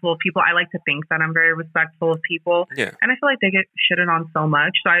respectful of people. I like to think that I'm very respectful of people. Yeah. And I feel like they get shitted on so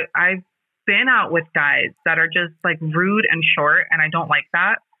much. So I've been out with guys that are just like rude and short, and I don't like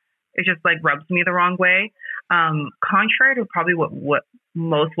that. It just like rubs me the wrong way. Contrary to probably what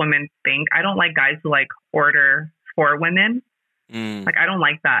most women think, I don't like guys who like order for women. Like I don't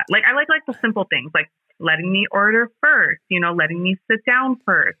like that. Like I like the simple things, like letting me order first, letting me sit down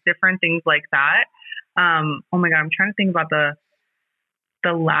first, different things like that. Oh my God, I'm trying to think about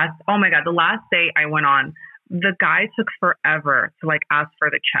the last date I went on, the guy took forever to like ask for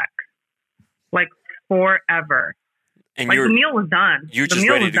the check. Like forever. And like the meal was done. You're just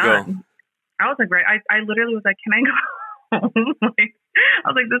ready to go. I was like, right. I literally was like, can I go home? Like, I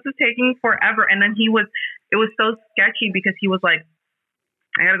was like, this is taking forever. And then it was so sketchy because he was like,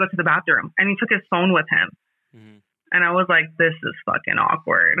 I gotta go to the bathroom. And he took his phone with him. Mm-hmm. And I was like, this is fucking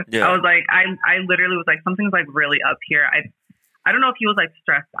awkward. Yeah. I was like, I literally was like, something's like really up here. I don't know if he was like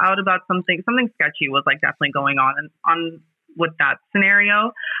stressed out about something sketchy was like definitely going on with that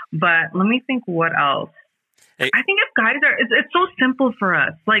scenario. But let me think what else. Hey. I think if guys it's so simple for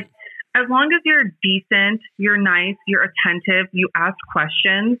us. Like, as long as you're decent, you're nice, you're attentive, you ask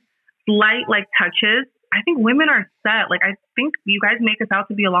questions, light like touches, I think women are set. Like, I think you guys make us out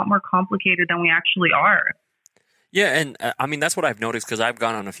to be a lot more complicated than we actually are. Yeah, and I mean, that's what I've noticed because I've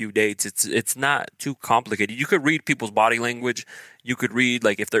gone on a few dates. It's not too complicated. You could read people's body language. You could read,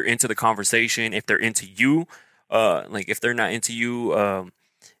 like, if they're into the conversation, if they're into you, like, if they're not into you.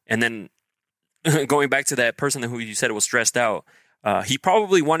 And then going back to that person who you said was stressed out, he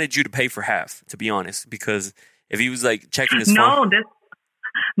probably wanted you to pay for half, to be honest, because if he was, like, checking his phone. This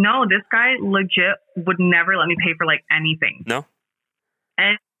guy legit would never let me pay for, like, anything. No?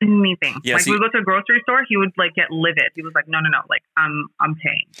 Anything. Yeah, like, we would go to a grocery store, he would, like, get livid. He was like, no, like, I'm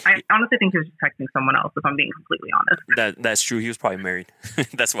paying. I honestly think he was just texting someone else, if I'm being completely honest. That's true. He was probably married.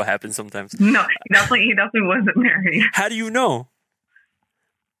 That's what happens sometimes. No, he definitely wasn't married. How do you know?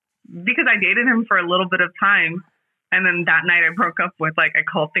 Because I dated him for a little bit of time. And then that night I broke up with, like, I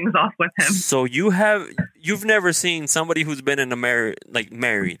called things off with him. So you've never seen somebody who's been in a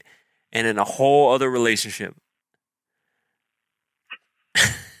married and in a whole other relationship.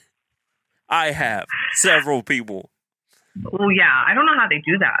 I have several people. Well, yeah, I don't know how they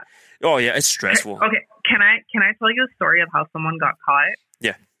do that. Oh yeah, it's stressful. Okay, can I tell you a story of how someone got caught?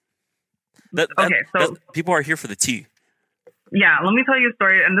 Yeah. So people are here for the tea. Yeah, let me tell you a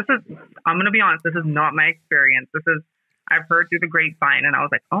story. And I'm going to be honest, this is not my experience. I've heard through the grapevine, and I was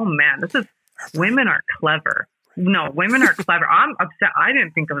like, oh man, women are clever. No, women are clever. I'm upset. I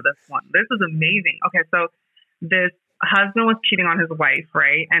didn't think of this one. This is amazing. Okay, so this husband was cheating on his wife,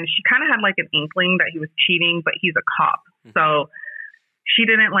 right? And she kind of had like an inkling that he was cheating, but he's a cop. Mm-hmm. So she's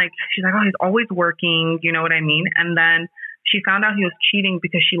like, oh, he's always working. You know what I mean? And then she found out he was cheating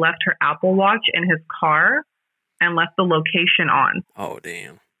because she left her Apple Watch in his car and left the location on. Oh,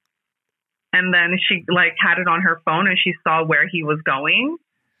 damn. And then she like had it on her phone and she saw where he was going.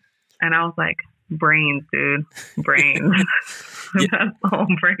 And I was like, brains, dude. Brains. That's all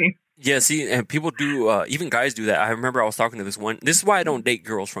brains. Yeah, see, and people do, even guys do that. I remember I was talking to this one. This is why I don't date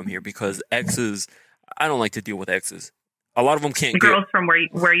girls from here, because exes, I don't like to deal with exes. A lot of them can't girls from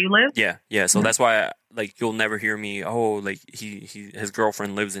where you live? Yeah. So mm-hmm. That's why, you'll never hear me, his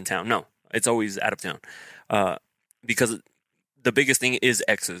girlfriend lives in town. No, it's always out of town. Because the biggest thing is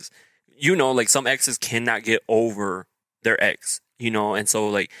exes. Some exes cannot get over their ex, and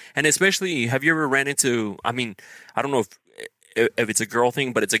so, and especially, have you ever ran into, I don't know if it's a girl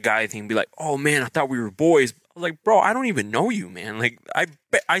thing, but it's a guy thing. Be like, oh man, I thought we were boys. I was like, bro, I don't even know you, man.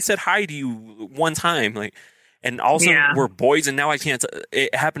 I said hi to you one time, and also we're boys, and now I can't.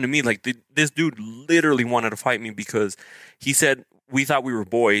 It happened to me. This dude literally wanted to fight me because he said we thought we were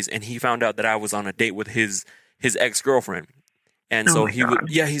boys, and he found out that I was on a date with his ex-girlfriend. And so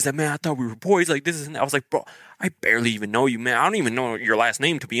he's like, man, I thought we were boys. This isn't. I was like, bro, I barely even know you, man. I don't even know your last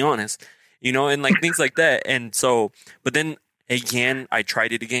name, to be honest. And things like that. And so, but then again, I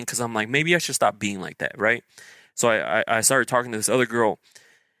tried it again because I'm like, maybe I should stop being like that, right? So I started talking to this other girl,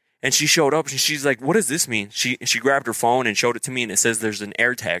 and she showed up, and she's like, what does this mean? She grabbed her phone and showed it to me, and it says there's an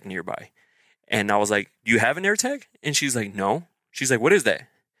AirTag nearby. And I was like, do you have an AirTag? And she's like, no. She's like, what is that?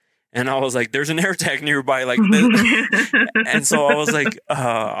 And I was like, there's an AirTag nearby, and so I was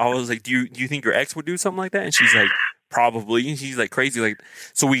like, do you think your ex would do something like that? And she's like, probably. She's like crazy.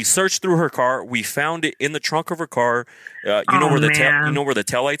 So we searched through her car. We found it in the trunk of her car. You know where the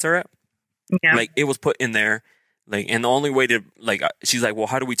taillights are at? Yeah. It was put in there. And the only way to she's like, well,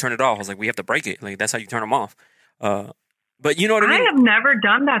 how do we turn it off? I was like, we have to break it. That's how you turn them off. But you know what I mean? I have never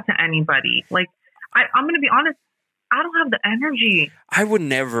done that to anybody. I'm going to be honest. I don't have the energy. I would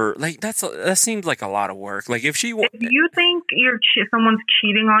never that seems like a lot of work. If you think someone's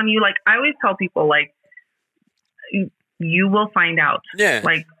cheating on you, I always tell people, you will find out. Yeah.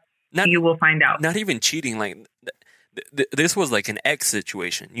 You will find out. Not even cheating. This was an ex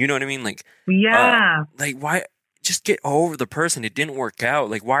situation. You know what I mean? Yeah. Why? Just get over the person. It didn't work out.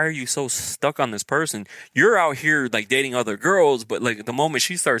 Why are you so stuck on this person? You're out here dating other girls, but the moment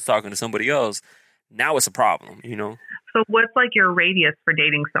she starts talking to somebody else, now it's a problem, So what's your radius for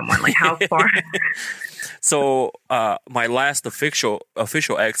dating someone? How far? So my last official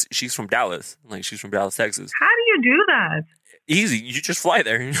ex, she's from Dallas. She's from Dallas, Texas. How do you do that? Easy. You just fly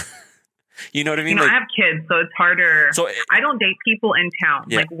there. You know what I mean? I have kids, so it's harder. So I don't date people in town.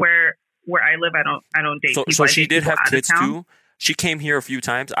 Yeah. Where I live, I don't date people. So she did have kids too. She came here a few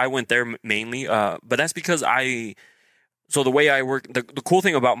times. I went there mainly, but that's because So the way I work, the cool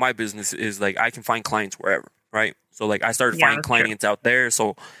thing about my business is I can find clients wherever, right? So I started finding clients out there.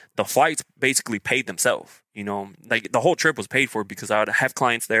 So the flights basically paid themselves, the whole trip was paid for because I would have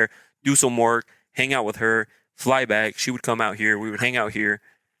clients there, do some work, hang out with her, fly back. She would come out here. We would hang out here.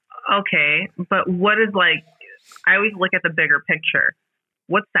 Okay. But what is I always look at the bigger picture.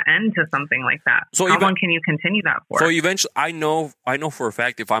 What's the end to something like that? So how long can you continue that for? So eventually, I know for a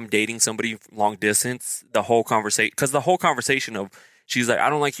fact if I'm dating somebody long distance, the whole conversation of she's like, I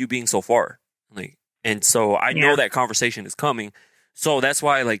don't like you being so far, and so I know that conversation is coming. So that's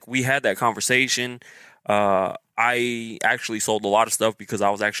why we had that conversation. I actually sold a lot of stuff because I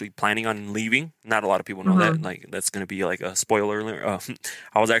was actually planning on leaving. Not a lot of people know that. That's going to be a spoiler alert.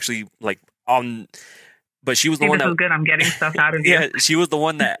 I was actually on. But she was the one that was good. I'm getting stuff out of you. Yeah, she was the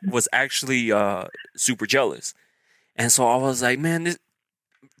one that was actually super jealous, and so I was like, "Man,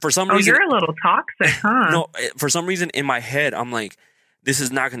 for some reason, you're a little toxic, huh?" No, for some reason in my head, I'm like, "This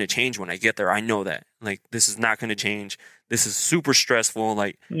is not going to change when I get there. I know that. This is not going to change. This is super stressful.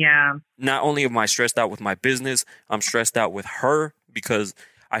 Yeah. Not only am I stressed out with my business, I'm stressed out with her because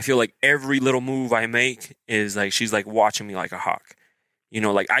I feel like every little move I make is like she's like watching me like a hawk. You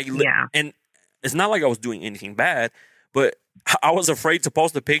know, like and it's not like I was doing anything bad, but I was afraid to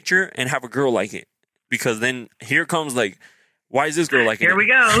post a picture and have a girl like it, because then here comes like, why is this girl like it? Here we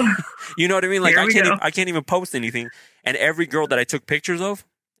go. You know what I mean? Like I can't even post anything, and every girl that I took pictures of,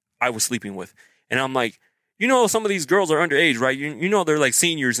 I was sleeping with, and I'm like, you know, some of these girls are underage, right? You know, they're like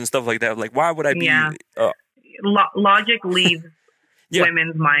seniors and stuff like that. Like, why would I be? Yeah. Logic leaves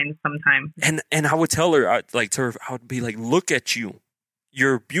women's minds sometimes. And I would tell her, I would be like, look at you.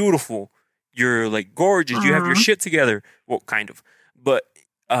 You're beautiful. You're like gorgeous. You have your shit together. Well, kind of. But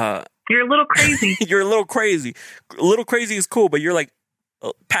you're a little crazy. You're a little crazy. A little crazy is cool, but you're like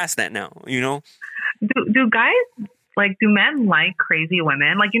past that now, you know? Do guys, like, do men like crazy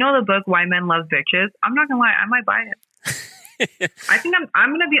women? Like, you know the book, Why Men Love Bitches? I'm not going to lie. I might buy it. I think I'm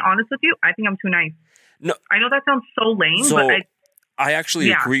going to be honest with you. I think I'm too nice. No, I know that sounds so lame, but I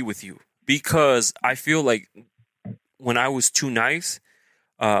actually agree with you, because I feel like when I was too nice,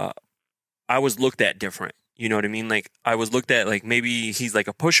 I was looked at different. You know what I mean? Like, I was looked at like maybe he's like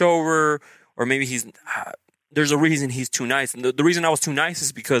a pushover, or maybe he's there's a reason he's too nice. And the reason I was too nice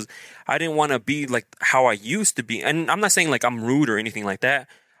is because I didn't want to be like how I used to be. And I'm not saying like I'm rude or anything like that.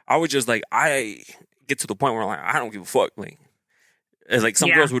 I was just like, I get to the point where like, I don't give a fuck. Like, it's like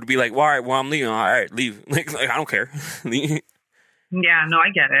some girls would be like, well, all right, well, I'm leaving. All right, leave. Like I don't care. Yeah, no, I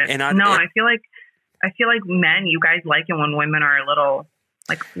get it. I feel like men, you guys like it when women are little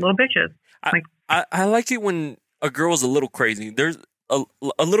bitches. I like it when a girl's a little crazy. There's a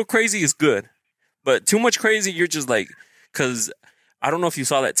little crazy is good, but too much crazy, you're just like, because I don't know if you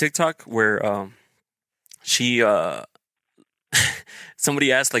saw that TikTok where she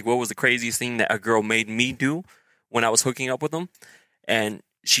somebody asked like what was the craziest thing that a girl made me do when I was hooking up with them, and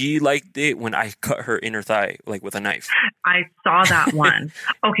she liked it when I cut her inner thigh like with a knife. I saw that one.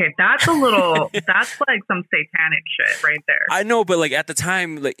 Okay, that's like some satanic shit right there. I know, but like at the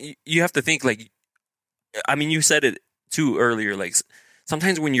time, like you have to think like, I mean, you said it too earlier. Like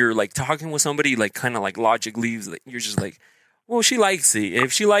sometimes when you're like talking with somebody, like kind of like logic leaves. Like, you're just like, well, she likes it.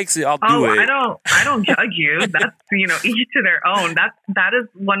 If she likes it, I'll do it. I don't judge you. That's, you know, each to their own. That is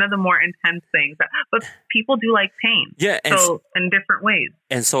one of the more intense things. But people do like pain. Yeah, so in different ways.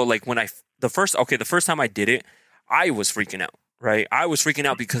 And so like when the first time I did it, I was freaking out. Right, I was freaking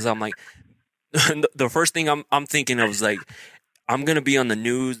out because I'm like, the first thing I'm thinking of was like, I'm gonna be on the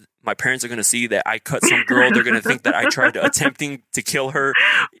news. My parents are going to see that I cut some girl. They're going to think that I tried attempting to kill her.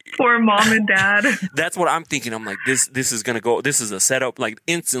 Poor mom and dad. That's what I'm thinking. I'm like, this is going to go. This is a setup. Like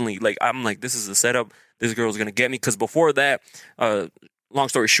instantly, like I'm like, this is a setup. This girl's going to get me. Because before that, long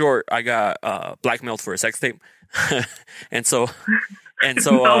story short, I got blackmailed for a sex tape. and so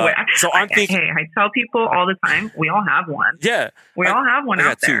so I'm thinking. Hey, I tell people all the time, we all have one. Yeah. We all have one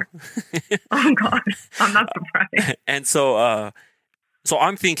out there. Oh, God. I'm not surprised. And so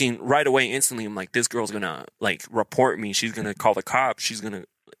I'm thinking right away, instantly, I'm like, this girl's going to, like, report me. She's going to call the cops. She's going to...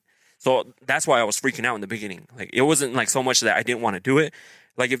 So that's why I was freaking out in the beginning. Like, it wasn't, like, so much that I didn't want to do it.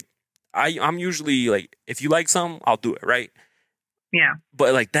 Like, if I'm usually, like, if you like something, I'll do it, right? Yeah.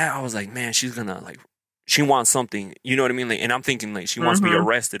 But, like, that, I was like, man, she's going to, like... She wants something. You know what I mean? Like, and I'm thinking, like, she wants me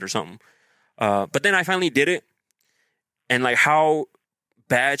arrested or something. But then I finally did it. And, like, how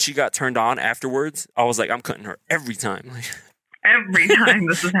bad she got turned on afterwards, I was like, I'm cutting her every time. Like... Every time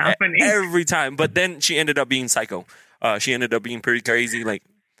this is happening. Every time. But then she ended up being psycho. She ended up being pretty crazy. Like,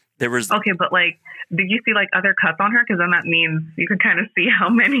 there was... Okay, but, like, did you see, like, other cuts on her? Because then that means you could kind of see how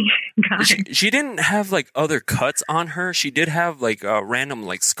many guys... She didn't have, like, other cuts on her. She did have, like, random,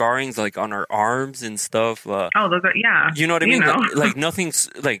 like, scarrings, like, on her arms and stuff. Those are... Yeah. You know what I mean? Like, nothing's...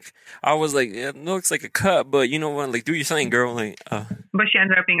 Like, I was like, it looks like a cut, but you know what? Like, do your thing, girl. Like, But she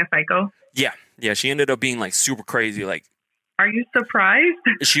ended up being a psycho? Yeah. Yeah, she ended up being, like, super crazy, like... Are you surprised?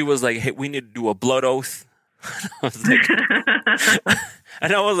 She was like, hey, we need to do a blood oath. I was like,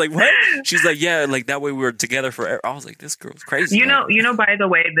 and I was like, what? She's like, yeah, like that way we were together forever. I was like, this girl's crazy. You know, by the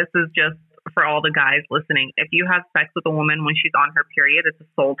way, this is just for all the guys listening. If you have sex with a woman when she's on her period, it's a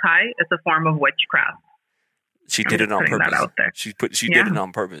soul tie. It's a form of witchcraft. She did it on purpose. That out there. She did it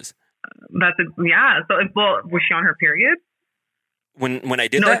on purpose. So, was she on her period? When I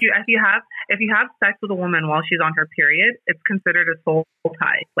did that? If you have sex with a woman while she's on her period, it's considered a soul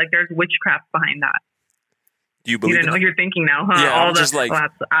tie. Like, there's witchcraft behind that. Do you believe? You didn't know what you're thinking now, huh? Yeah, I'm just like,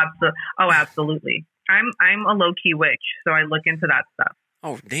 absolutely. I'm a low key witch, so I look into that stuff.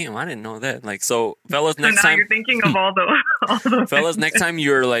 Oh damn, I didn't know that. Like, so fellas, next so now time you're thinking of all the fellas, next time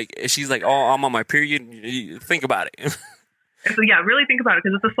you're like, she's like, oh, I'm on my period. Think about it. So yeah, really think about it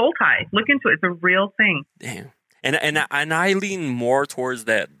because it's a soul tie. Look into it. It's a real thing. Damn. And I lean more towards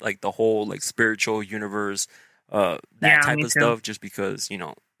that, like the whole like spiritual universe, that type of stuff, just because, you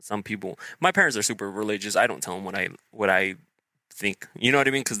know, some people, my parents are super religious. I don't tell them what I think, you know what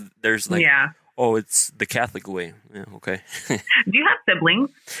I mean? Because there's like, oh, it's the Catholic way. Yeah, okay. Do you have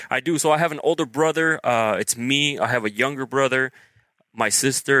siblings? I do. So I have an older brother. It's me. I have a younger brother. My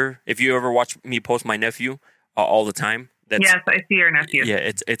sister. If you ever watch me post my nephew all the time. Yes, I see your nephew. Yeah,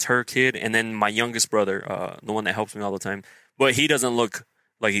 it's her kid, and then my youngest brother, the one that helps me all the time. But he doesn't look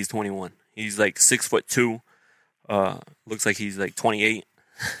like he's 21. He's like 6'2". Looks like he's like 28.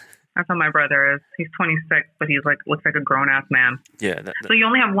 That's how my brother is. He's 26, but he's like looks like a grown ass man. Yeah. So you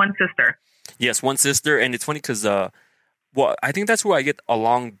only have one sister. Yes, one sister, and it's funny because well, I think that's who I get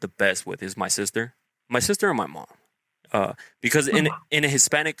along the best with is my sister and my mom. Because in a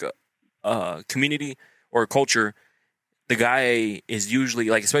Hispanic community or culture, the guy is usually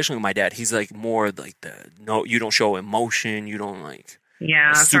like, especially my dad, he's like more like you don't show emotion, you don't like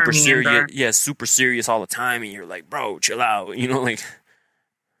super serious, super serious all the time, and you're like, bro, chill out, you know, like.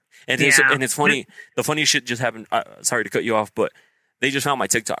 And it's funny. The funny shit just happened. Sorry to cut you off, but they just found my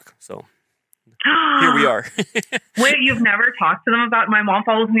TikTok, so here we are. Wait, you've never talked to them about? My mom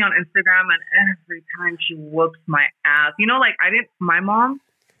follows me on Instagram, and every time she whoops my ass. You know, like my mom.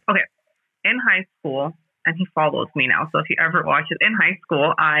 Okay, in high school. And he follows me now. So if he ever watches, in high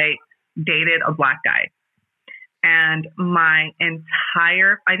school, I dated a black guy. And I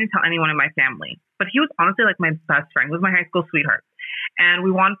didn't tell anyone in my family. But he was honestly like my best friend. He was my high school sweetheart. And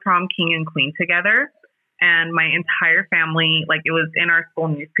we won prom king and queen together. And my entire family, like it was in our school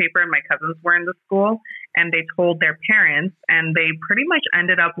newspaper, and my cousins were in the school. And they told their parents. And they pretty much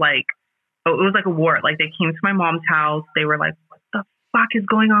ended up like, it was like a war. Like they came to my mom's house. They were like, fuck is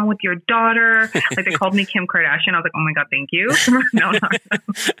going on with your daughter? Like they called me Kim Kardashian. I was like, oh my God, thank you. No.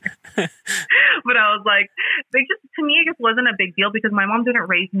 But I was like, to me, it just wasn't a big deal because my mom didn't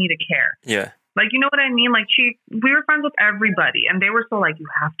raise me to care. Yeah. Like, you know what I mean? Like we were friends with everybody, and they were so like, you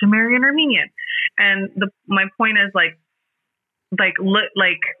have to marry an Armenian. And my point is like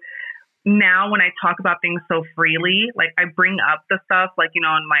now when I talk about things so freely, like I bring up the stuff, like, you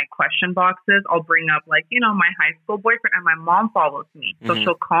know, in my question boxes, I'll bring up like, you know, my high school boyfriend, and my mom follows me. So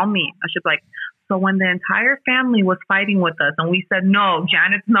she'll call me and she'll be like, so when the entire family was fighting with us and we said, no,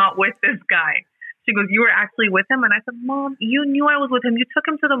 Janet's not with this guy. She goes, you were actually with him? And I said, Mom, you knew I was with him. You took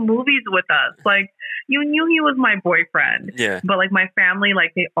him to the movies with us. Like, you knew he was my boyfriend. Yeah. But like my family,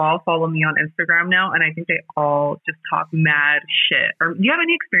 like they all follow me on Instagram now. And I think they all just talk mad shit. Or do you have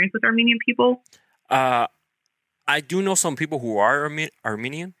any experience with Armenian people? I do know some people who are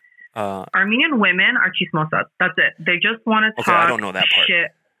Armenian. Armenian women are chismosas. That's it. They just want to talk I don't know that part.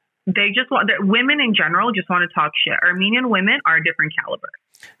 Shit. They just want, women in general just want to talk shit. Armenian women are a different caliber.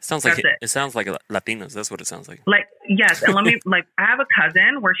 It sounds like Latinas. That's what it sounds like. Like, yes. And let me, like, I have a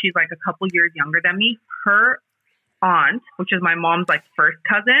cousin where she's like a couple years younger than me. Her aunt, which is my mom's like first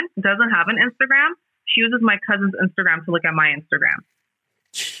cousin, doesn't have an Instagram. She uses my cousin's Instagram to look at my Instagram.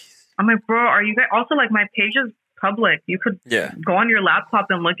 Jeez. I'm like, bro, are you guys also like my page is public? You could go on your laptop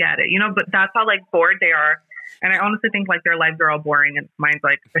and look at it, you know, but that's how like bored they are. And I honestly think like their lives are all boring and mine's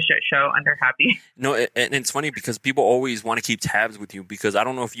like a shit show and they're happy. No, and it's funny because people always want to keep tabs with you because I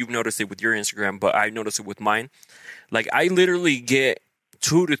don't know if you've noticed it with your Instagram, but I noticed it with mine. Like I literally get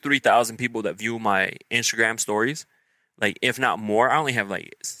 2,000 to 3,000 people that view my Instagram stories. Like if not more, I only have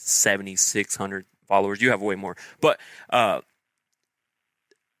like 7,600 followers. You have way more. But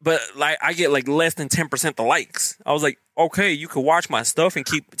like I get like less than 10% the likes. I was like, okay, you could watch my stuff and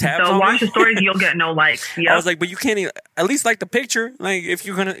keep tabs on me. Watch the stories, you'll get no likes. Yep. I was like, but you can't even, at least like the picture. Like if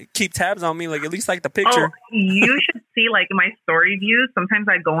you're gonna keep tabs on me, like at least like the picture. Oh, you should see like my story views. Sometimes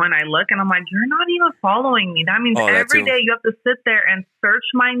I go and I look and I'm like, you're not even following me. That means every day you have to sit there and search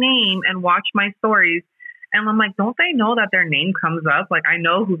my name and watch my stories. And I'm like, don't they know that their name comes up? Like I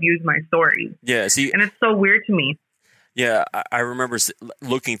know who views my stories. Yeah, see, and it's so weird to me. Yeah, I remember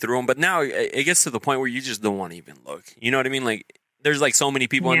looking through them, but now it gets to the point where you just don't want to even look. You know what I mean? Like, there's like so many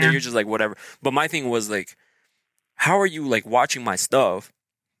people in there, you're just like, whatever. But my thing was like, how are you like watching my stuff,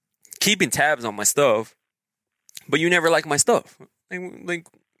 keeping tabs on my stuff, but you never like my stuff? Like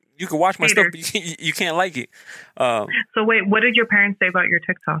you can watch my stuff, but you can't like it. So wait, what did your parents say about your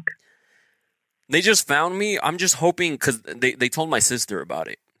TikTok? They just found me. I'm just hoping because they told my sister about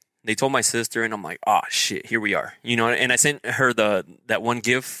it. They told my sister, and I'm like, oh shit, here we are, you know. And I sent her that one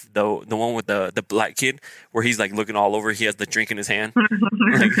GIF, the one with the black kid, where he's like looking all over. He has the drink in his hand.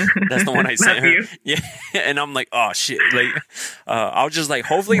 Like, that's the one I sent her. Yeah, and I'm like, oh shit. Like, I was just like,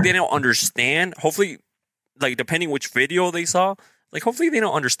 hopefully they don't understand. Hopefully, like depending which video they saw, Like, hopefully they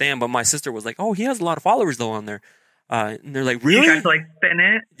don't understand. But my sister was like, oh, he has a lot of followers though on there. And they're like, really? You tried to like spin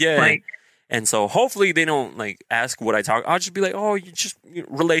it. Yeah. Like, and so hopefully they don't like ask what I talk. I'll just be like, oh, you just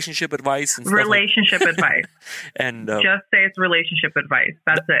relationship advice and stuff. Relationship advice. And just say it's relationship advice.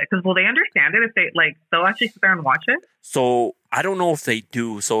 That's it. Because will they understand it if they like? They'll actually sit there and watch it. So I don't know if they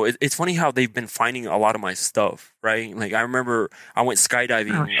do. So it's funny how they've been finding a lot of my stuff, right? Like I remember I went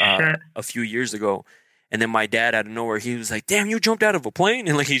skydiving a few years ago. And then my dad out of nowhere, he was like, damn, you jumped out of a plane?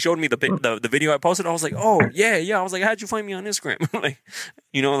 And like he showed me the video I posted. I was like, oh, yeah. I was like, how'd you find me on Instagram? Like,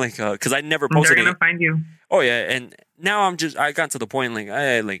 you know, like, because I never posted They're going to find you. Oh, yeah. And now I got to the point,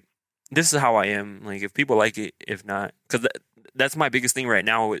 like, this is how I am. Like, if people like it, if not. Because that's my biggest thing right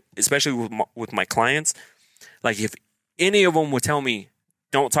now, especially with my clients. Like, if any of them would tell me,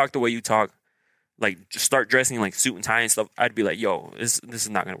 don't talk the way you talk, like, just start dressing like suit and tie and stuff, I'd be like, yo, this is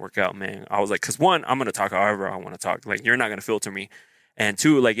not going to work out, man. I was like, because one, I'm going to talk however I want to talk. Like, you're not going to filter me. And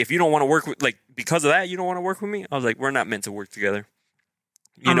two, like, if you don't want to work with, like, because of that, you don't want to work with me, I was like, we're not meant to work together.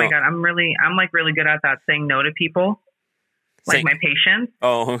 My God. I'm like really good at that, saying no to people. Like my patience.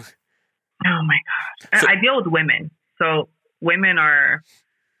 Oh my God. So, I deal with women. So women are,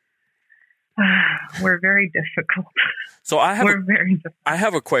 we're very difficult. So I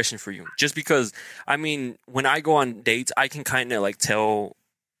have a question for you, just because, I mean, when I go on dates, I can kind of like tell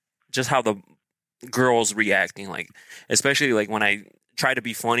just how the girls reacting, like, especially like when I try to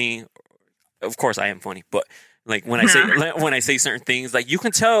be funny. Of course I am funny, but like when I say certain things, like you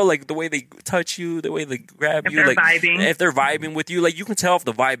can tell like the way they touch you, the way they grab you, like if they're vibing with you, like you can tell if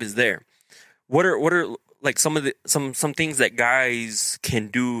the vibe is there. What are like some things that guys can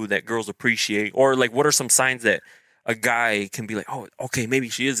do that girls appreciate, or like what are some signs that a guy can be like, oh, okay, maybe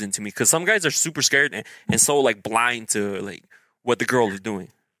she is into me? Because some guys are super scared and so like blind to like what the girl is doing.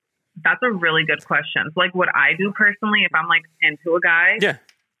 That's a really good question. Like what I do personally, if I'm like into a guy,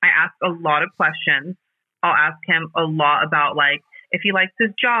 I ask a lot of questions. I'll ask him a lot about like if he likes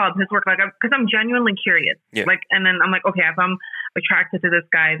his job, his work, like because I'm genuinely curious. Yeah. Like, and then I'm like, okay, if I'm attracted to this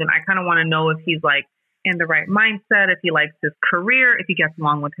guy, then I kind of want to know if he's like in the right mindset, if he likes his career, if he gets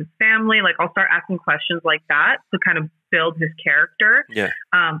along with his family. Like I'll start asking questions like that to kind of build his character. Yeah.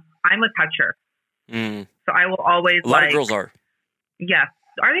 I'm a toucher. So I will always a lot of girls are. Yes.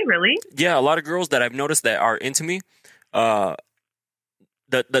 Are they really? Yeah, a lot of girls that I've noticed that are into me, the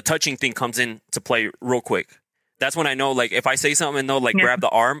touching thing comes in to play real quick. That's when I know, like, if I say something and they'll like grab the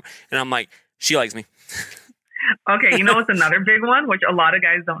arm and I'm like, she likes me. Okay, you know what's another big one, which a lot of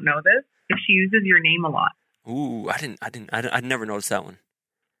guys don't know this? If she uses your name a lot. Ooh, I never noticed that one.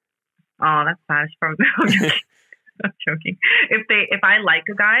 Oh, that's bad. I'm joking. If I like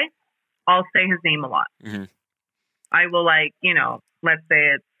a guy, I'll say his name a lot. Mm-hmm. I will like, you know, let's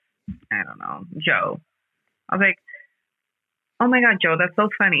say it's, I don't know, Joe. I was like, oh my God, Joe, that's so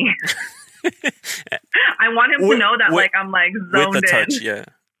funny. I want him to know that like I'm like zoned with the touch, in. Yeah.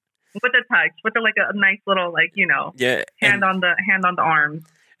 With a touch, with like a nice little like, you know, hand on the arms.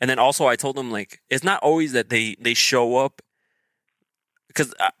 And then also I told them like it's not always that they show up,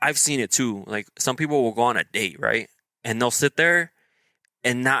 because I've seen it too. Like some people will go on a date, right? And they'll sit there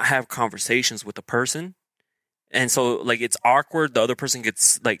and not have conversations with the person. And so like it's awkward. The other person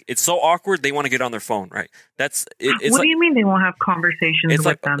gets like, it's so awkward they want to get on their phone, right? It's what like, do you mean they won't have conversations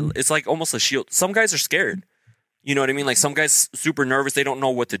with them? It's like almost a shield. Some guys are scared. You know what I mean? Like some guys super nervous. They don't know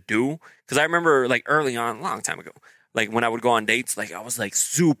what to do. Because I remember like early on, a long time ago, like when I would go on dates, like I was like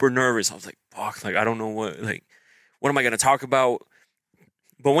super nervous. I was like, fuck, like I don't know what am I going to talk about?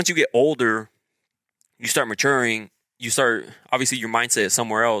 But once you get older, you start maturing. Obviously your mindset is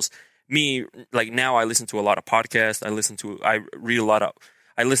somewhere else. Me, like now I listen to a lot of podcasts. I listen to a lot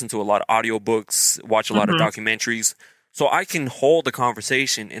of audiobooks, watch a lot of documentaries. So I can hold a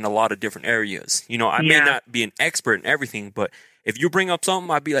conversation in a lot of different areas. You know, I may not be an expert in everything, but if you bring up something,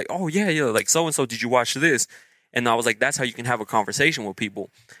 I'd be like, oh yeah, like so-and-so, did you watch this? And I was like, that's how you can have a conversation with people.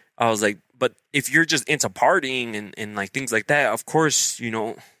 I was like, but if you're just into partying and like things like that, of course, you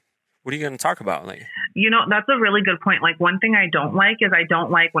know, what are you going to talk about? Like, you know, that's a really good point. Like one thing I don't like is I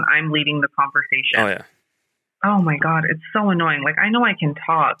don't like when I'm leading the conversation. Oh yeah. Oh my God. It's so annoying. Like I know I can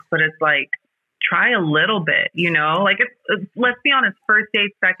talk, but it's like, try a little bit, you know, like it's, let's be honest, first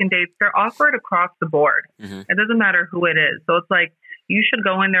dates, second dates, they're awkward across the board. It doesn't matter who it is. So it's like, you should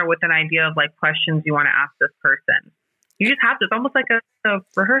go in there with an idea of like questions you want to ask this person. You just have to, it's almost like a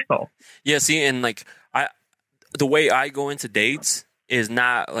rehearsal. Yeah. See, and like the way I go into dates is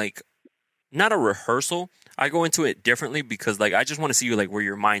not a rehearsal. I go into it differently because like, I just want to see you like where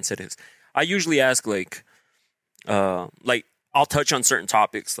your mindset is. I usually ask like I'll touch on certain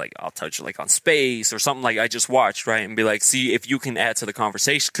topics, like I'll touch like on space or something like I just watched, right? And be like, see if you can add to the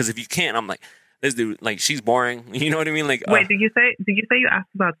conversation. Because if you can't, I'm like, this dude, like, she's boring. You know what I mean? Like, wait, did you say you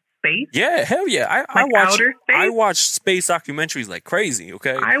asked about space? Yeah, hell yeah. I watch space documentaries like crazy.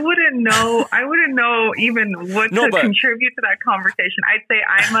 Okay, I wouldn't know even what to contribute to that conversation. I'd say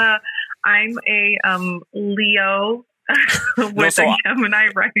I'm a Leo. With a Gemini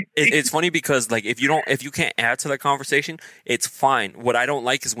rising. It's funny because like if you can't add to the conversation, it's fine. What I don't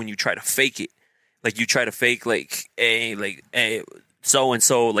like is when you try to fake it. Like you try to fake like a so and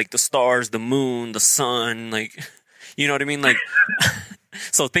so, like the stars, the moon, the sun, like you know what I mean? Like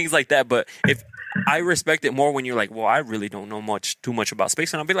so things like that. But if I respect it more when you're like, well, I really don't know too much about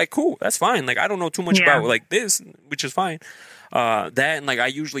space, and I'll be like, cool, that's fine. Like I don't know too much about like this, which is fine. That and like I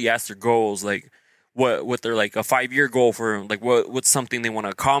usually ask their goals, like what they're like a 5-year goal for, like what's something they want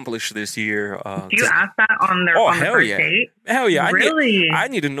to accomplish this year. Do you ask that on their on the first date? Hell yeah! Really? I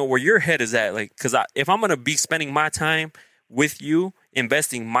need to know where your head is at, like because if I'm gonna be spending my time with you,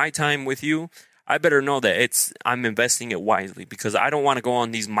 investing my time with you, I better know that I'm investing it wisely, because I don't want to go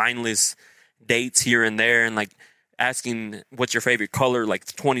on these mindless dates here and there and like asking what's your favorite color like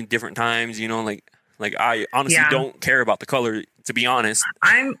 20 different times. You know, like I honestly don't care about the color, to be honest.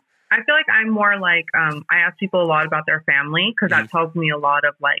 I feel like I'm more like, I ask people a lot about their family because that tells me a lot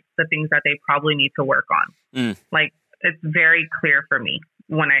of like the things that they probably need to work on. Like it's very clear for me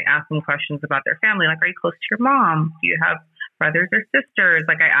when I ask them questions about their family. Like, are you close to your mom? Do you have brothers or sisters?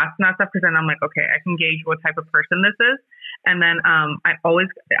 Like I ask them that stuff because then I'm like, okay, I can gauge what type of person this is. And then I always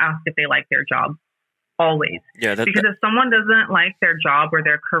ask if they like their job. Always. Yeah. Because if someone doesn't like their job or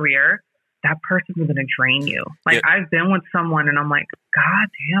their career, that person's going to drain you. Like I've been with someone and I'm like, God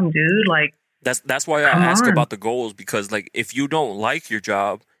damn, dude. Like that's why I ask about the goals, because like if you don't like your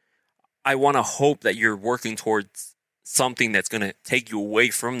job, I want to hope that you're working towards something that's going to take you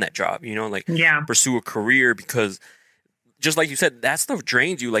away from that job. You know, like pursue a career, because just like you said, that stuff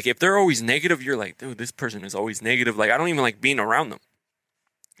drains you. Like if they're always negative, you're like, dude, this person is always negative. Like I don't even like being around them.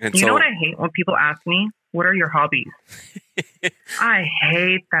 And you know what I hate when people ask me, what are your hobbies? I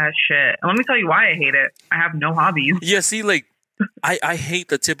hate that shit. And let me tell you why I hate it. I have no hobbies. Yeah, see, like, I hate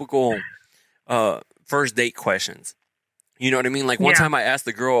the typical first date questions. You know what I mean? Like, one time I asked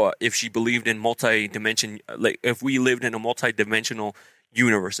the girl if she believed in like, if we lived in a multi-dimensional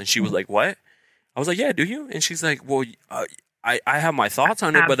universe. And she was like, what? I was like, yeah, do you? And she's like, well, I have my thoughts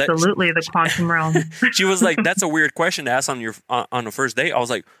on it. Absolutely, the quantum realm. She was like, that's a weird question to ask on the first date. I was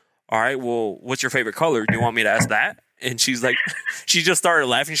like, all right, well, what's your favorite color? Do you want me to ask that? And she's like, she just started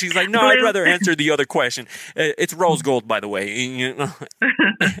laughing. She's like, no, I'd rather answer the other question. It's rose gold, by the way. You know?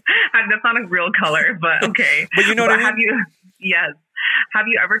 That's not a real color, but okay. But you know what I mean? Have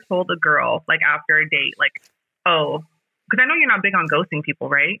you ever told a girl, like after a date, like, oh, because I know you're not big on ghosting people,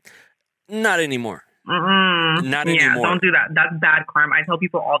 right? Not anymore. Mm-mm. Not anymore. Don't do that. That's bad karma. I tell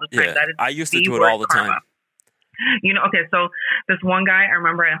people all the time. That is I used to do it all the time. You know, okay, so this one guy, I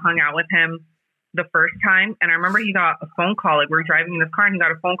remember I hung out with him the first time, and I remember he got a phone call. Like, we were driving in this car, and he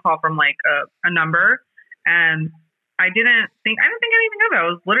got a phone call from, like, a number, and I didn't think anything of it. It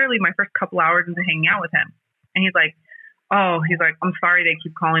was literally my first couple hours into hanging out with him, and he's like, I'm sorry they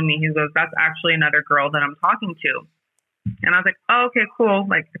keep calling me. He goes, that's actually another girl that I'm talking to. And I was like, oh, okay, cool.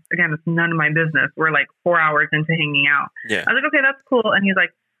 Like, again, it's none of my business. We're, like, 4 hours into hanging out. Yeah. I was like, okay, that's cool. And he's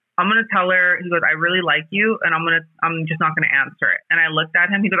like, I'm going to tell her, he goes, I really like you, and I'm just not going to answer it. And I looked at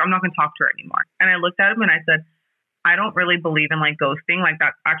him, he goes, I'm not going to talk to her anymore. And I looked at him and I said, I don't really believe in like ghosting. Like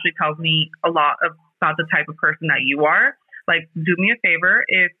that actually tells me a lot about the type of person that you are. Like, do me a favor,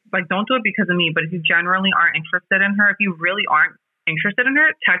 don't do it because of me, but if you generally aren't interested in her, if you really aren't interested in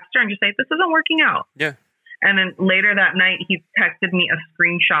her, text her and just say, this isn't working out. Yeah. And then later that night, he texted me a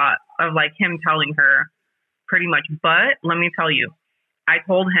screenshot of like him telling her pretty much. But let me tell you, I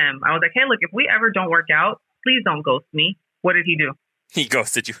told him, I was like, hey, look, if we ever don't work out, please don't ghost me. What did he do? He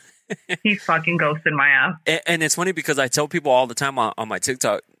ghosted you. He fucking ghosted my ass. And it's funny because I tell people all the time on my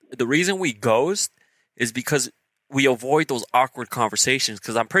TikTok, the reason we ghost is because we avoid those awkward conversations.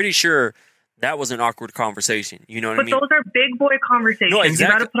 Because I'm pretty sure that was an awkward conversation. You know what I mean? But those are big boy conversations. No,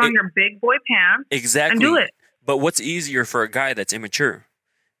 exactly. You got to put on your big boy pants. Exactly. And do it. But what's easier for a guy that's immature?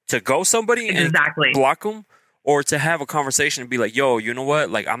 To ghost somebody and block them? Or to have a conversation and be like, yo, you know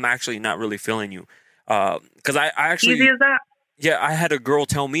what? Like, I'm actually not really feeling you. Because I actually... Easy as that? Yeah, I had a girl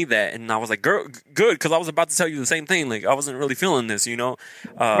tell me that. And I was like, girl, good. Because I was about to tell you the same thing. Like, I wasn't really feeling this, you know?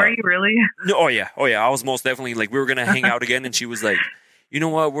 Were you really? No, oh, yeah. I was most definitely... Like, we were going to hang out again. And she was like, you know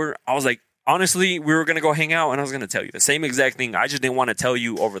what? I was like, honestly, we were going to go hang out. And I was going to tell you the same exact thing. I just didn't want to tell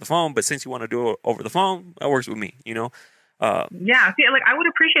you over the phone. But since you want to do it over the phone, that works with me, you know? Yeah, see, like I would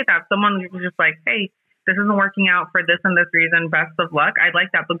appreciate that if someone was just like, hey, this isn't working out for this and this reason. Best of luck. I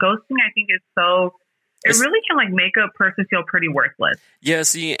like that. But ghosting, I think, is so. It really can like make a person feel pretty worthless. Yeah,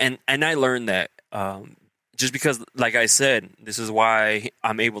 see, and I learned that just because, like I said, this is why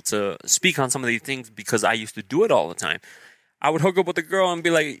I'm able to speak on some of these things, because I used to do it all the time. I would hook up with a girl and be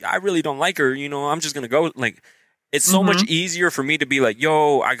like, I really don't like her. You know, I'm just going to go. Like, it's so much easier for me to be like,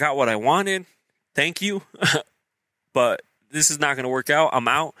 yo, I got what I wanted. Thank you. But this is not going to work out. I'm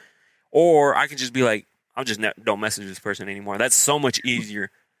out. Or I can just be like, I'll just don't message this person anymore. That's so much easier.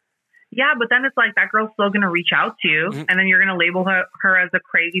 Yeah, but then it's like that girl's still going to reach out to you, and then you're going to label her as a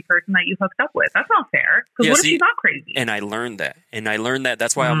crazy person that you hooked up with. That's not fair. Because what if she's not crazy? And I learned that.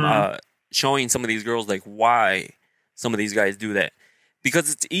 That's why I'm showing some of these girls like why some of these guys do that. Because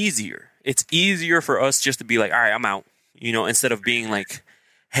it's easier. It's easier for us just to be like, all right, I'm out. You know, instead of being like,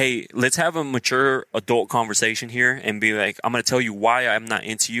 hey, let's have a mature adult conversation here and be like, I'm going to tell you why I'm not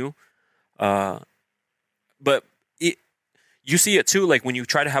into you. But you see it too, like when you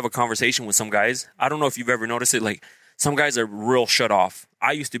try to have a conversation with some guys. I don't know if you've ever noticed it. Like some guys are real shut off.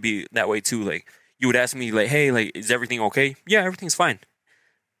 I used to be that way too. Like you would ask me like, hey, like, is everything okay? Yeah, everything's fine.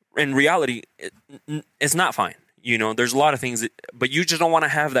 In reality, it's not fine. You know, there's a lot of things but you just don't want to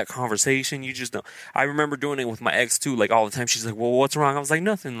have that conversation. You just don't. I remember doing it with my ex too, like all the time. She's like, well, what's wrong? I was like,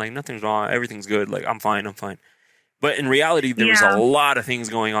 nothing. Like nothing's wrong. Everything's good. Like I'm fine. But in reality, there was a lot of things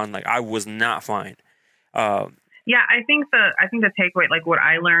going on. Like I was not fine. Yeah, I think the takeaway, like what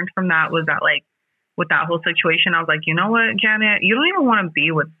I learned from that was that like with that whole situation, I was like, you know what, Janet, you don't even want to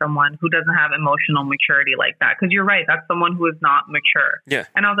be with someone who doesn't have emotional maturity like that. Because you're right, that's someone who is not mature. Yeah.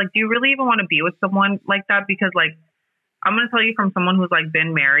 And I was like, do you really even want to be with someone like that? Because like, I'm going to tell you from someone who's like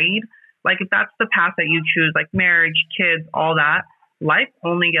been married, like if that's the path that you choose, like marriage, kids, all that, life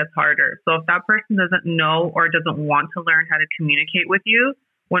only gets harder. So if that person doesn't know or doesn't want to learn how to communicate with you,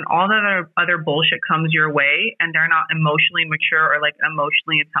 when all that other bullshit comes your way and they're not emotionally mature or like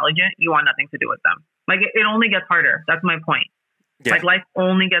emotionally intelligent, you want nothing to do with them. Like it only gets harder. That's my point. Yeah. Like life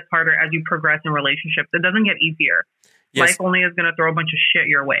only gets harder as you progress in relationships. It doesn't get easier. Yes. Life only is going to throw a bunch of shit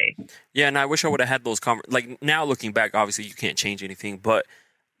your way. Yeah, and I wish I would have had those like now looking back, obviously you can't change anything, but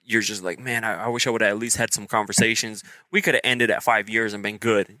you're just like, man, I wish I would have at least had some conversations. We could have ended at 5 years and been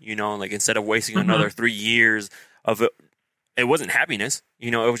good, you know, like instead of wasting another 3 years of it. It wasn't happiness,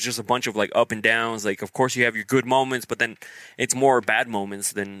 you know, it was just a bunch of like up and downs. Like, of course you have your good moments, but then it's more bad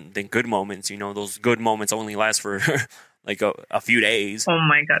moments than good moments. You know, those good moments only last for like a few days. Oh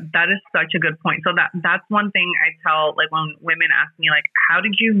my God. That is such a good point. So that's one thing I tell, like when women ask me, like, how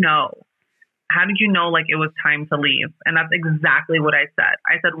did you know like it was time to leave? And that's exactly what I said.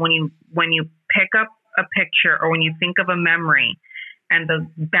 I said, when you pick up a picture or when you think of a memory and the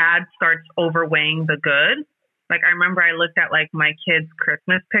bad starts overweighing the good. Like, I remember I looked at, like, my kid's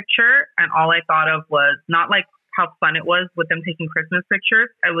Christmas picture, and all I thought of was not, like, how fun it was with them taking Christmas pictures.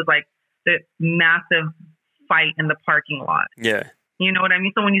 It was, like, the massive fight in the parking lot. Yeah. You know what I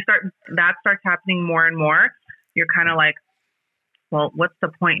mean? So when that starts happening more and more, you're kind of like, well, what's the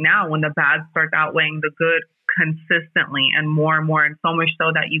point now when the bad starts outweighing the good consistently and more, and so much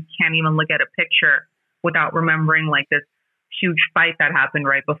so that you can't even look at a picture without remembering, like, this huge fight that happened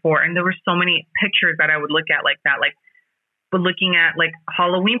right before. And there were so many pictures that I would look at like that, like, but looking at like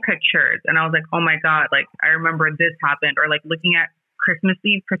Halloween pictures. And I was like, oh my God, like, I remember this happened. Or like looking at Christmas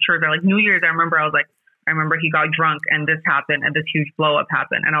Eve pictures or like New Year's. I remember he got drunk and this happened and this huge blow up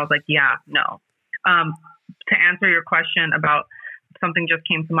happened. And I was like, yeah, no. To answer your question about something just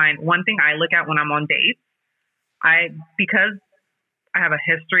came to mind. One thing I look at when I'm on dates, because I have a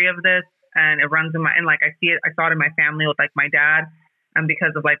history of this, and it runs in I saw it in my family with like my dad, and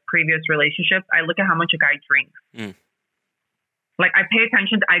because of like previous relationships, I look at how much a guy drinks. Like I pay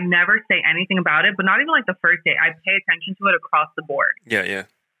attention I never say anything about it, but not even like the first date. I pay attention to it across the board. Yeah.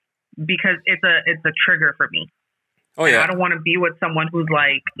 Because it's a trigger for me. Oh yeah. And I don't want to be with someone who's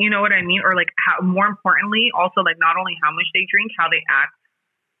like, you know what I mean? Or like how, more importantly, also like not only how much they drink, how they act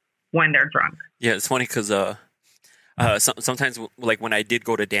when they're drunk. Yeah, it's funny because sometimes, like when I did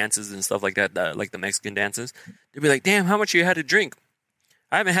go to dances and stuff like that, like the Mexican dances, they'd be like, "Damn, how much you had to drink?"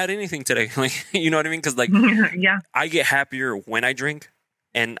 I haven't had anything today. Like, you know what I mean? Because like, yeah, I get happier when I drink,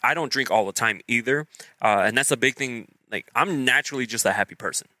 and I don't drink all the time either. And that's a big thing. Like, I'm naturally just a happy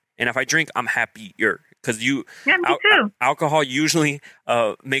person, and if I drink, I'm happier because me too. Alcohol usually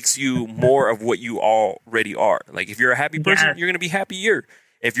makes you more of what you already are. Like, if you're a happy person, you're gonna be happier.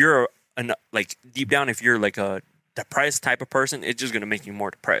 If you're like deep down, if you're like a depressed type of person, it's just gonna make you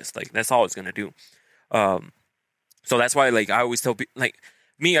more depressed. Like, that's all it's gonna do. So that's why, like, I always tell people, like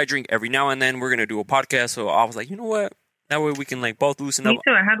me, I drink every now and then. We're gonna do a podcast, so I was like, you know what? That way we can like both loosen up. Me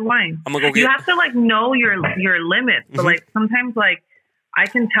too. I had wine. I'm gonna go get. You have to like know your limits. But like sometimes like I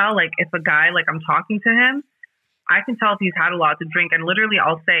can tell like if a guy like I'm talking to him, I can tell if he's had a lot to drink, and literally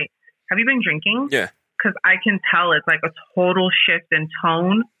I'll say, "Have you been drinking?" Yeah. Because I can tell it's like a total shift in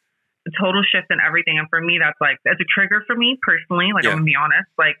tone, a total shift in everything, and for me that's a trigger for me personally. Like I'm gonna be honest,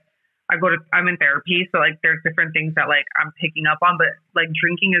 like. I'm in therapy, so like there's different things that like I'm picking up on, but like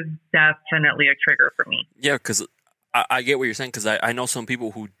drinking is definitely a trigger for me. Yeah, because I get what you're saying, because I know some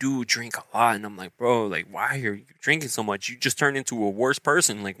people who do drink a lot, and I'm like, bro, like why are you drinking so much? You just turn into a worse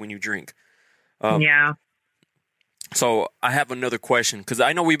person like when you drink. Yeah. So I have another question, because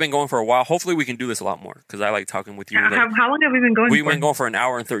I know we've been going for a while. Hopefully we can do this a lot more, because I like talking with you. How long have we been going? We've been going for an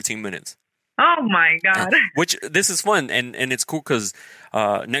hour and 13 minutes. Oh my God. Which this is fun, and it's cool because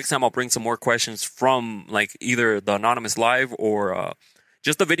next time I'll bring some more questions from like either the Anonymous Live or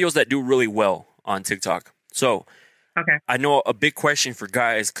just the videos that do really well on TikTok. So okay. I know a big question for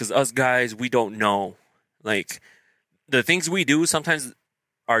guys, because us guys, we don't know. Like the things we do sometimes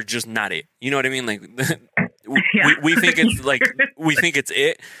are just not it. You know what I mean? Like we think it's like we think it's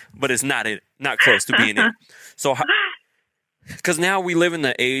it, but it's not it. Not close to being it. So because now we live in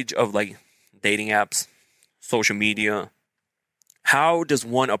the age of like dating apps, social media. How does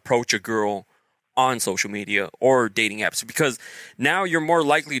one approach a girl on social media or dating apps? Because now you're more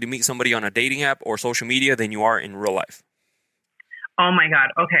likely to meet somebody on a dating app or social media than you are in real life. Oh my God.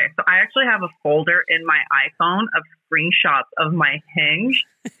 Okay. So I actually have a folder in my iPhone of screenshots of my Hinge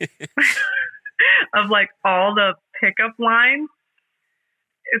of like all the pickup lines.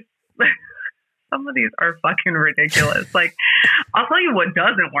 It's some of these are fucking ridiculous. Like, I'll tell you what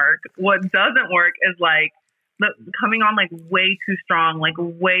doesn't work. What doesn't work is like coming on like way too strong, like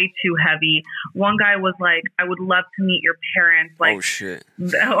way too heavy. One guy was like, "I would love to meet your parents." Like, oh shit.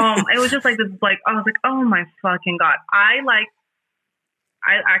 It was just like this. Like, I was like, "Oh my fucking God!" I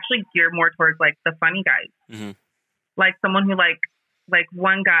actually gear more towards like the funny guys, like someone who like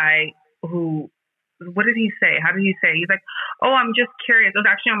one guy who. What did he say? How did he say? He's like, "Oh, I'm just curious." It was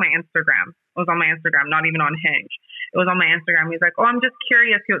actually on my Instagram. It was on my Instagram, not even on Hinge. It was on my Instagram. He's like, "Oh, I'm just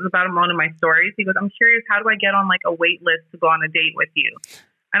curious." He was about one of my stories. He goes, "I'm curious. How do I get on like a wait list to go on a date with you?"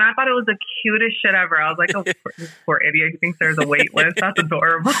 And I thought it was the cutest shit ever. I was like, "Oh, poor idiot. He thinks there's a wait list. That's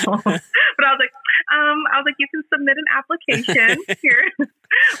adorable." But I was like, "You can submit an application here."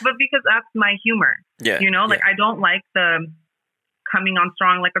 But because that's my humor. Yeah. You know, like I don't like the coming on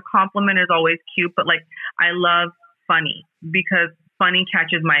strong. Like a compliment is always cute, but like I love funny because funny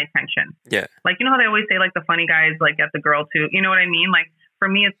catches my attention. Yeah. Like, you know how they always say like the funny guys like get the girl too. You know what I mean? Like for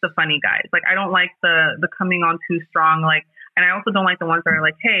me, it's the funny guys. Like I don't like the coming on too strong. Like, and I also don't like the ones that are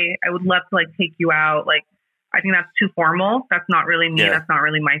like, "Hey, I would love to like take you out." Like, I think that's too formal. That's not really me. Yeah. That's not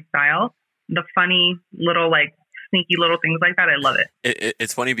really my style. The funny little like sneaky little things like that, I love it.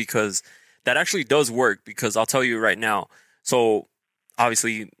 It's funny because that actually does work, because I'll tell you right now. So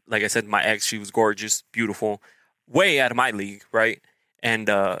obviously, like I said, my ex, she was gorgeous, beautiful, way out of my league, right? And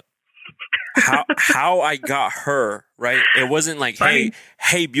how I got her, right? It wasn't like,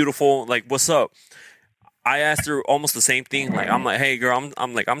 hey, beautiful, like, what's up? I asked her almost the same thing. Like, I'm like, "Hey, girl,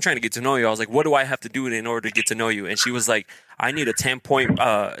 I'm trying to get to know you." I was like, "What do I have to do in order to get to know you?" And she was like, "I need a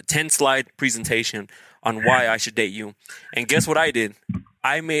 10 slide presentation on why I should date you." And guess what I did?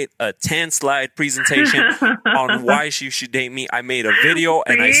 I made a 10 slide presentation on why she should date me. I made a video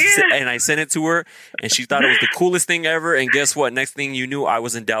and I sent it to her, and she thought it was the coolest thing ever. And guess what? Next thing you knew, I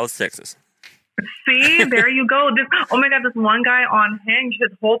was in Dallas, Texas. See, there you go. Oh my God, this one guy on Hinge,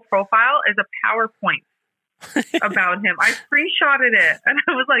 his whole profile is a PowerPoint about him. I screenshotted it and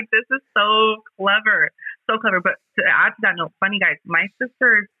I was like, "This is so clever. So clever." But to add to that note, funny guys, my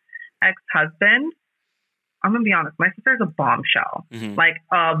sister's ex-husband, I'm going to be honest, my sister is a bombshell. Like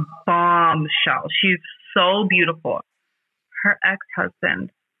a bombshell. She's so beautiful. Her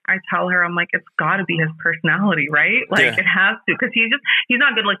ex-husband, I tell her, I'm like, it's got to be his personality, right? Like it has to, because he's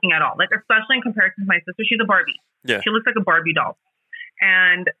not good looking at all. Like, especially in comparison to my sister, she's a Barbie. Yeah. She looks like a Barbie doll.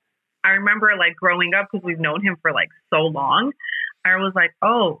 And I remember like growing up, because we've known him for like so long, I was like,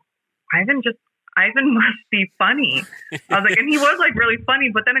 "Oh, Ivan must be funny." I was like, and he was like really funny,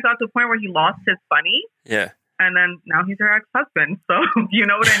 but then it got to the point where he lost his funny. Yeah. And then now he's her ex-husband. So you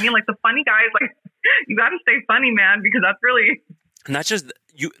know what I mean? Like the funny guys, like you got to stay funny, man, because that's really. And that's just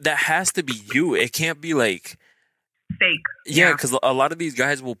you. That has to be you. It can't be like fake. Yeah, because a lot of these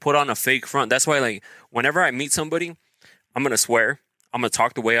guys will put on a fake front. That's why, like, whenever I meet somebody, I'm gonna swear. I'm gonna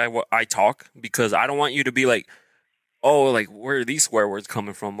talk the way I talk, because I don't want you to be like, "Oh, like, where are these swear words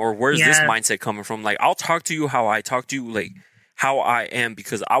coming from? Or where's this mindset coming from?" Like, I'll talk to you how I talk to you, like how I am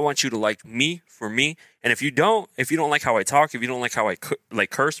because I want you to like me for me. And if you don't like how I talk, if you don't like how I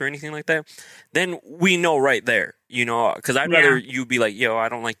curse or anything like that, then we know right there, you know, because I'd rather you be like, yo, I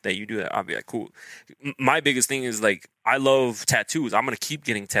don't like that you do that. I'll be like, cool. My biggest thing is like, I love tattoos. I'm going to keep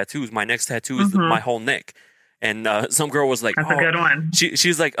getting tattoos. My next tattoo is my whole neck. And some girl was like, that's a good one.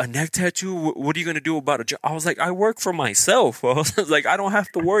 She's like, a neck tattoo? What are you going to do about it? I was like, I work for myself. I was like, I don't have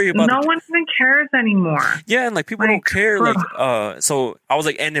to worry about it. No one even cares anymore. Yeah, and like people don't care. Like, so I was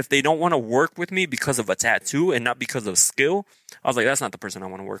like, and if they don't want to work with me because of a tattoo and not because of skill, I was like, that's not the person I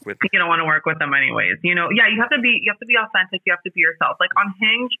want to work with. You don't want to work with them anyways. You know, yeah, you have to be authentic. You have to be yourself. Like on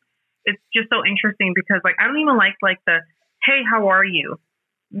Hinge, it's just so interesting because like I don't even like the, hey, how are you?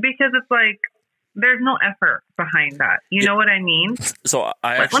 Because it's like, there's no effort behind that. You know what I mean? So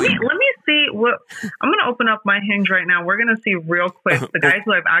let me see what I'm going to open up my Hinge right now. We're going to see real quick the guys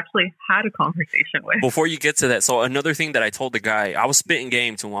who I've actually had a conversation with. Before you get to that, so another thing that I told the guy, I was spitting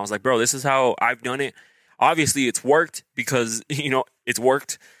game to him. I was like, bro, this is how I've done it. Obviously, it's worked because, you know, it's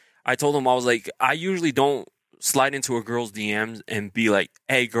worked. I told him, I was like, I usually don't slide into a girl's DMs and be like,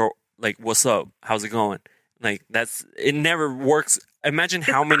 hey, girl, like, what's up? How's it going? Like, it never works. Imagine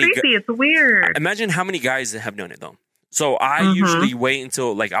how many. It's weird. Imagine how many guys have done it though. So I usually wait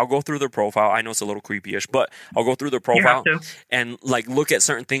until like I'll go through their profile. I know it's a little creepy-ish, but I'll go through their profile and like look at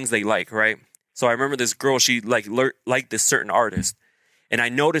certain things they like, right? So I remember this girl, she like liked this certain artist, and I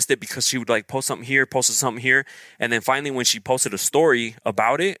noticed it because she would like post something here, posted something here, and then finally when she posted a story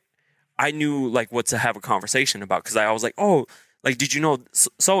about it, I knew like what to have a conversation about because I was like, oh. Like, did you know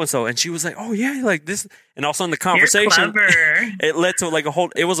so-and-so? And she was like, oh, yeah, like this. And also in the conversation, it led to like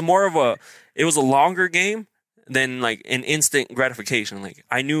it was a longer game than like an instant gratification. Like,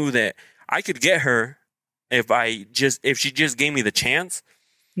 I knew that I could get her if she just gave me the chance.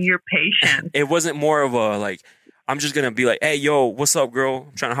 You're patient. It wasn't more of a, like, I'm just going to be like, hey, yo, what's up, girl?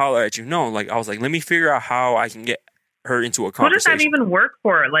 I'm trying to holler at you. No, like, I was like, let me figure out how I can get her into a conversation. What does that even work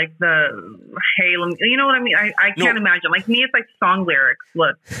for? Like you know what I mean? I can't imagine. Like me, it's like song lyrics.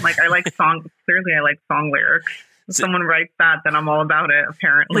 Look, like I like song. Clearly, I like song lyrics. If someone writes that, then I'm all about it.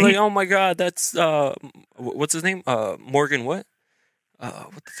 Apparently, like, oh my god, that's what's his name? Morgan what? What the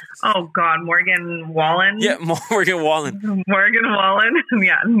fuck is that? Oh god, Morgan Wallen. Yeah, Morgan Wallen. Morgan Wallen.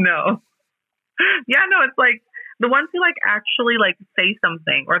 Yeah, no. Yeah, no. It's like. The ones who like actually like say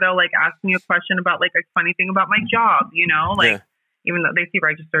something or they'll like ask me a question about like a funny thing about my job, you know, like even though they see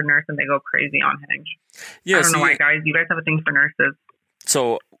registered nurse and they go crazy on Hinge. Yeah, I don't know why, guys. You guys have a thing for nurses.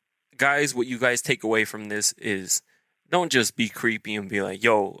 So, guys, what you guys take away from this is don't just be creepy and be like,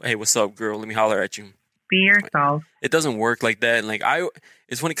 yo, hey, what's up, girl? Let me holler at you. Be yourself. It doesn't work like that. And like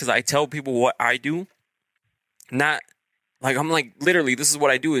it's funny because I tell people what I do. Not like I'm like literally this is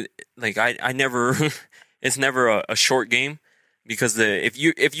what I do. Like I never. It's never a short game because if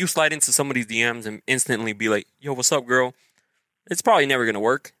you slide into somebody's DMs and instantly be like, yo, what's up, girl? It's probably never going to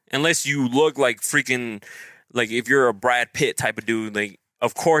work unless you look like freaking, like if you're a Brad Pitt type of dude, like,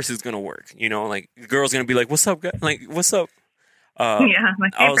 of course it's going to work. You know, like the girl's going to be like, what's up, guy? Like, what's up? Yeah, my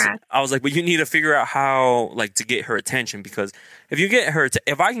favorite. I was like, but you need to figure out how like to get her attention because if you get her,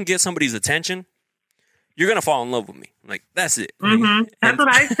 if I can get somebody's attention, you're going to fall in love with me. Like, that's it. Mm-hmm. That's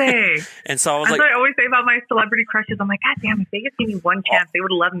what I say. And so I was that's like... what I always say about my celebrity crushes. I'm like, God damn, if they just gave me one chance, they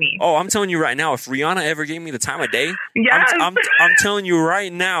would love me. Oh, I'm telling you right now, if Rihanna ever gave me the time of day, yes. I'm telling you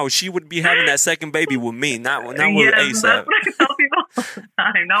right now, she would be having that second baby with me, not with ASAP. That's what I tell people all the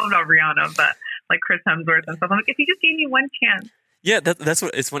time. Not about Rihanna, but like Chris Hemsworth and stuff. I'm like, if you just gave me one chance. Yeah, that's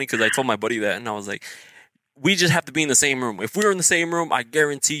what... It's funny because I told my buddy that, and I was like... We just have to be in the same room. If we were in the same room, I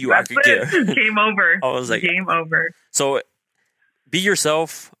guarantee you I could get her. Game over. I was like, game over. So be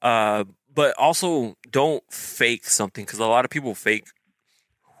yourself, but also don't fake something because a lot of people fake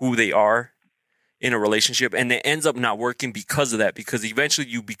who they are in a relationship and it ends up not working because of that because eventually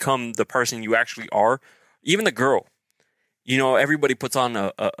you become the person you actually are. Even the girl. You know, everybody puts on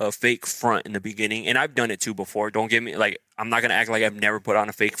a fake front in the beginning, and I've done it too before. Don't get me, like, I'm not going to act like I've never put on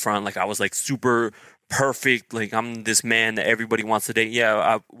a fake front. Like, I was, like, super perfect. Like, I'm this man that everybody wants to date.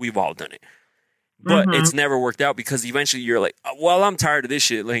 Yeah, we've all done it. But it's never worked out because eventually you're like, well, I'm tired of this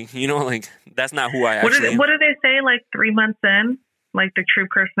shit. Like, you know, like, that's not who I actually am. What do they say, like, 3 months in? Like, the true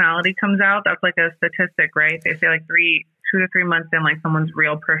personality comes out? That's, like, a statistic, right? They say, like, 2 to 3 months in, like someone's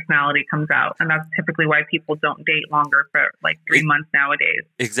real personality comes out. And that's typically why people don't date longer for like 3 months nowadays.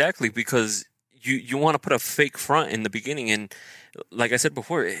 Exactly. Because you want to put a fake front in the beginning. And like I said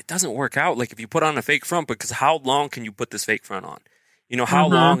before, it doesn't work out. Like if you put on a fake front, because how long can you put this fake front on? You know, how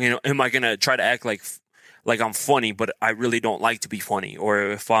long, am I going to try to act like I'm funny, but I really don't like to be funny?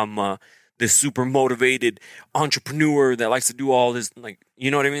 Or if I'm this super motivated entrepreneur that likes to do all this, like,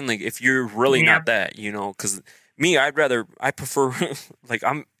 you know what I mean? Like, if you're really not that, you know, because me, I prefer, like,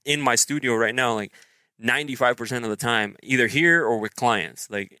 I'm in my studio right now, like 95% of the time, either here or with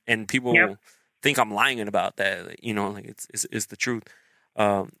clients, like, and people think I'm lying about that, like, you know, like it's the truth.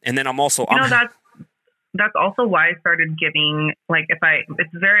 And then I'm also, that's also why I started giving, like,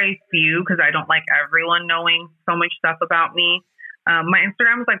 it's very few because I don't like everyone knowing so much stuff about me. My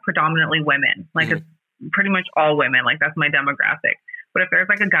Instagram is like predominantly women, like it's pretty much all women. Like that's my demographic. But if there's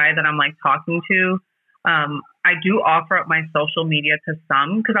like a guy that I'm like talking to, I do offer up my social media to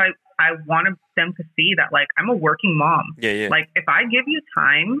some because I wanted them to see that like I'm a working mom. Yeah. Like if I give you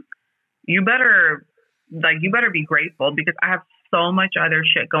time, you better be grateful because I have so much other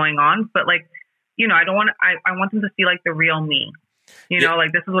shit going on. But like, you know, I want them to see like the real me. You know,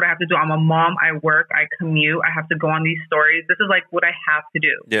 like this is what I have to do. I'm a mom. I work. I commute. I have to go on these stories. This is like what I have to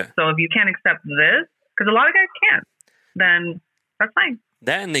do. Yeah. So if you can't accept this, because a lot of guys can't, then that's fine.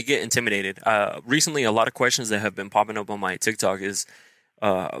 That and they get intimidated. Recently, a lot of questions that have been popping up on my TikTok is,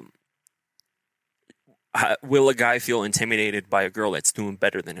 will a guy feel intimidated by a girl that's doing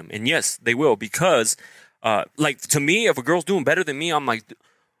better than him? And yes, they will, because like to me, if a girl's doing better than me, I'm like,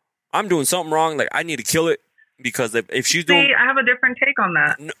 I'm doing something wrong. Like I need to kill it, because if she's doing, I have a different take on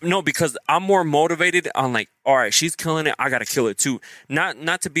that. No, because I'm more motivated on like, all right, she's killing it, I gotta kill it too.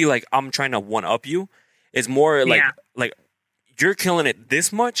 Not to be like I'm trying to one up you. It's more like you're killing it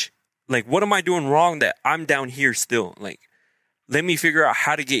this much. Like, what am I doing wrong that I'm down here still? Like, let me figure out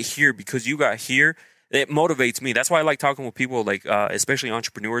how to get here because you got here. It motivates me. That's why I like talking with people, like especially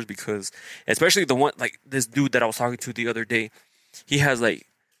entrepreneurs, because especially the one like this dude that I was talking to the other day. He has like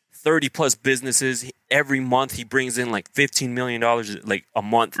 30 plus businesses. Every month he brings in like $15 million like a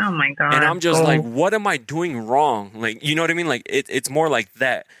month. Oh my God. And I'm just like, what am I doing wrong? Like, you know what I mean? Like it's more like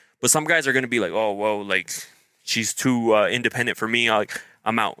that. But some guys are going to be like, oh, whoa, like she's too independent for me.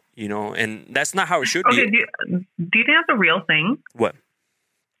 I'm out, you know, and that's not how it should be. Do you think that's a real thing? What?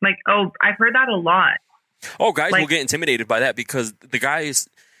 Like, I've heard that a lot. Oh, guys will get intimidated by that because the guys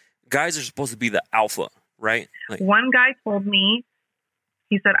are supposed to be the alpha, right? Like, one guy told me,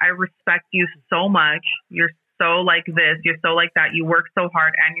 he said, I respect you so much. You're so like this. You're so like that. You work so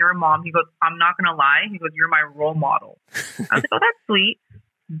hard and you're a mom. He goes, I'm not going to lie. He goes, you're my role model. I was like, oh, that's sweet.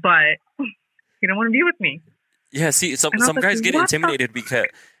 But you don't want to be with me. Yeah, see, some guys get intimidated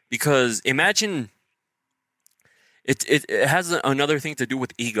because imagine it has another thing to do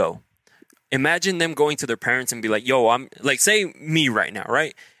with ego. Imagine them going to their parents and be like, yo, I'm like, say me right now,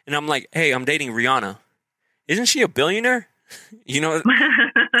 right? And I'm like, hey, I'm dating Rihanna. Isn't she a billionaire? You know?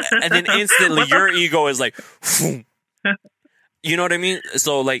 And then instantly your ego is like, you know what I mean?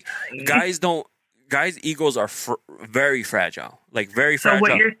 So like guys' egos are very fragile, like very fragile.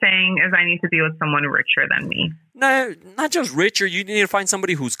 So what you're saying is I need to be with someone richer than me. No, not just richer. You need to find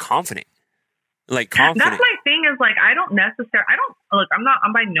somebody who's confident. Like confident. That's my thing is like,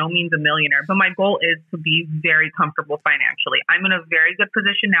 I'm by no means a millionaire, but my goal is to be very comfortable financially. I'm in a very good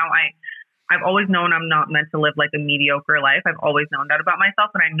position now. I've always known I'm not meant to live like a mediocre life. I've always known that about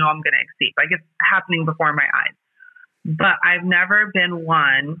myself, and I know I'm going to exceed. Like it's happening before my eyes. But I've never been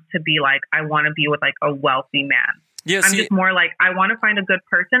one to be like, I want to be with like a wealthy man. Yeah, I'm just more like, I want to find a good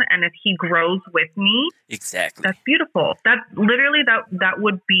person, and if he grows with me, exactly, that's beautiful. That's literally that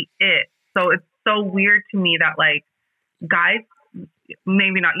would be it. So it's so weird to me that like guys,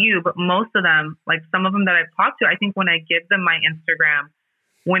 maybe not you, but most of them, like some of them that I've talked to, I think when I give them my Instagram,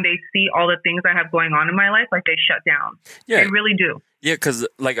 when they see all the things I have going on in my life, like they shut down. Yeah, they really do. Yeah, because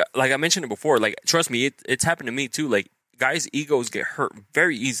like I mentioned it before, like trust me, it's happened to me too. Like guys' egos get hurt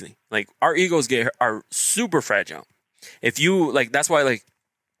very easily. Like our egos are super fragile. If you like, that's why like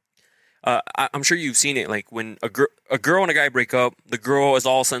I'm sure you've seen it. Like when a girl and a guy break up, the girl is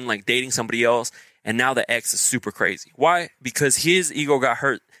all of a sudden like dating somebody else, and now the ex is super crazy. Why? Because his ego got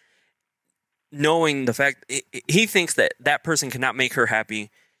hurt, knowing the fact he thinks that person cannot make her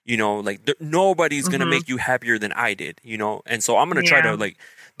happy. You know, like nobody's gonna make you happier than I did. You know, and so I'm gonna try to like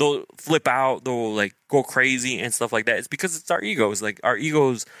they'll flip out, they'll like go crazy and stuff like that. It's because it's our egos. Like our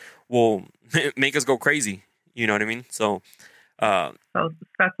egos will make us go crazy. You know what I mean? So that's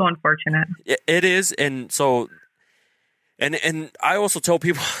so unfortunate. It is, and so, and I also tell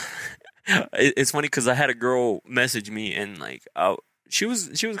people, it's funny because I had a girl message me, and like, she was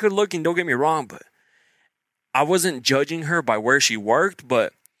good looking. Don't get me wrong, but I wasn't judging her by where she worked.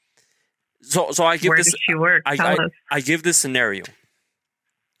 But so I give where this. Did she work? I give this scenario.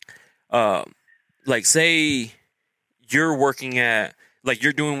 Like say you're working at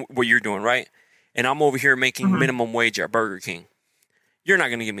you're doing what you're doing, right? And I'm over here making minimum wage at Burger King. you're not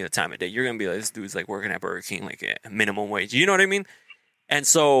going to give me the time of day. You're going to be like, this dude's like working at Burger King, like minimum wage. You know what I mean? And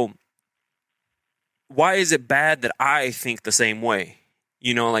so why is it bad that I think the same way?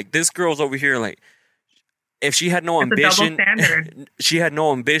 You know, like this girl's over here, like if she had no ambition, she had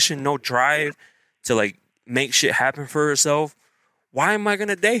no ambition, no drive to like make shit happen for herself. Why am I going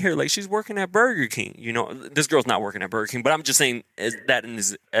to date her? Like she's working at Burger King. You know, this girl's not working at Burger King, but I'm just saying that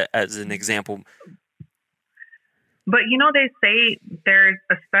as an example. But, you know, they say there's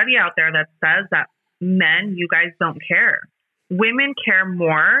a study out there that says that men, you guys don't care. Women care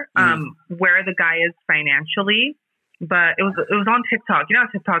more where the guy is financially. But it was on TikTok. You know,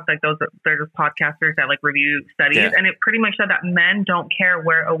 on TikTok, like there's podcasters that like review studies, and it pretty much said that men don't care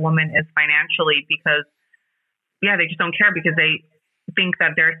where a woman is financially because, they just don't care because they think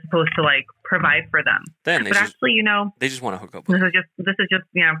that they're supposed to like provide for them. But actually, you know, they just want to hook up. This is just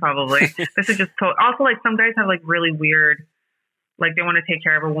probably. This is just also like some guys have like really weird, like they want to take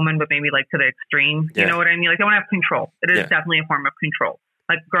care of a woman, but maybe like to the extreme. You know what I mean? Like they want to have control. It is definitely a form of control.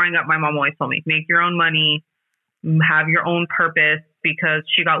 Like growing up, my mom always told me, make your own money, have your own purpose, because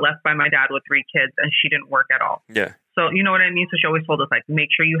she got left by my dad with 3 kids and she didn't work at all. Yeah. So you know what I mean? So she always told us like, make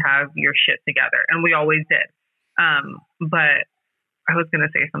sure you have your shit together. And we always did. But I was going to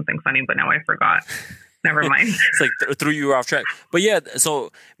say something funny, but now I forgot. Never mind. It's like threw you off track. But yeah,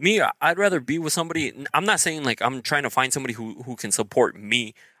 so me, I'd rather be with somebody. I'm not saying like I'm trying to find somebody who can support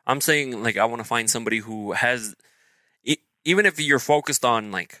me. I'm saying like I want to find somebody who has, even if you're focused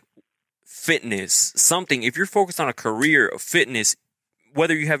on like fitness, something, if you're focused on a career of fitness,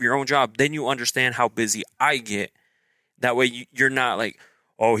 whether you have your own job, then you understand how busy I get. That way you're not like,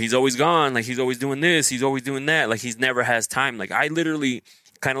 oh, he's always gone. Like he's always doing this. He's always doing that. Like he's never has time. Like I literally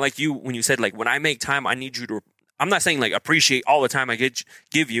kind of like you when you said like when I make time, I need you to. I'm not saying like appreciate all the time I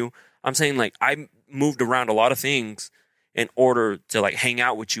give you. I'm saying like I moved around a lot of things in order to like hang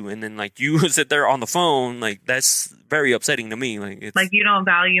out with you, and then like you sit there on the phone. Like that's very upsetting to me. Like it's like you don't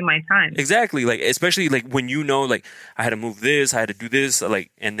value my time. Exactly. Like especially like when you know like I had to move this, I had to do this, like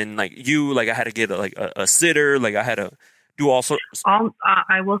and then like you like I had to get a sitter, like I had to do all sorts.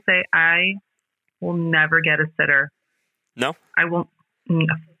 I will say I will never get a sitter. No, I won't.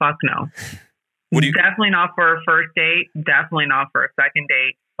 Fuck no. What do you? Definitely not for a first date. Definitely not for a second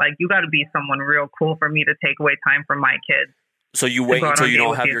date. Like you got to be someone real cool for me to take away time from my kids. So you wait until you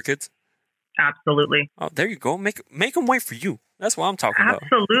don't have your kids? Absolutely. Oh, there you go. Make them wait for you. That's what I'm talking about.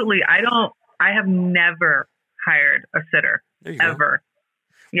 Absolutely. I have never hired a sitter ever.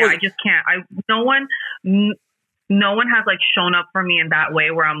 Yeah, well, I just can't. No one has like shown up for me in that way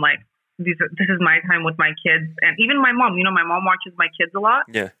where I'm like, this is my time with my kids. And even my mom, you know, my mom watches my kids a lot.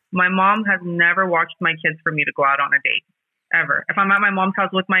 Yeah. My mom has never watched my kids for me to go out on a date ever. If I'm at my mom's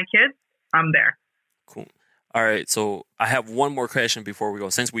house with my kids, I'm there. Cool. All right. So I have one more question before we go,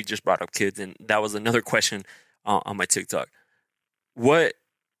 since we just brought up kids, and that was another question on my TikTok.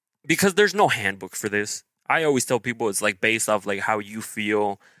 Because there's no handbook for this. I always tell people it's like based off like how you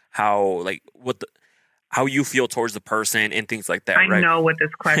feel, how you feel towards the person and things like that. I know what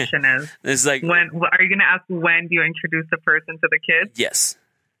this question is. It's like, when are you going to ask when do you introduce the person to the kids? Yes.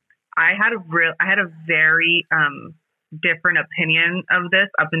 I had a very different opinion of this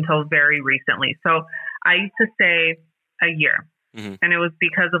up until very recently. So I used to say a year, and it was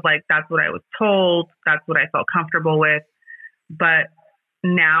because of like that's what I was told, that's what I felt comfortable with. But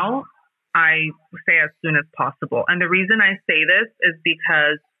now I say as soon as possible, and the reason I say this is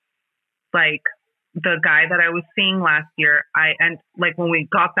because like the guy that I was seeing last year, when we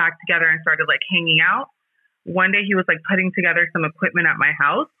got back together and started like hanging out, one day he was like putting together some equipment at my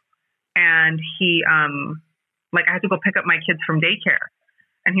house, and he I had to go pick up my kids from daycare,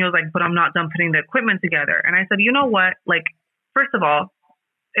 and he was like, but I'm not done putting the equipment together. And I said, you know what? Like, first of all,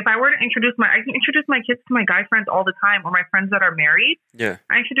 if I were to I can introduce my kids to my guy friends all the time, or my friends that are married. Yeah.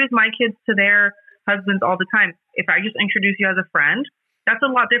 I introduce my kids to their husbands all the time. If I just introduce you as a friend, that's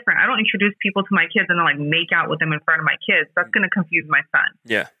a lot different. I don't introduce people to my kids and then like make out with them in front of my kids. That's going to confuse my son.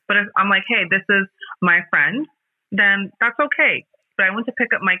 Yeah. But if I'm like, hey, this is my friend, then that's okay. But I went to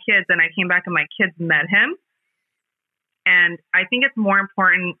pick up my kids and I came back and my kids met him. And I think it's more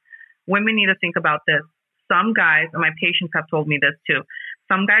important. Women need to think about this. Some guys, and my patients have told me this too,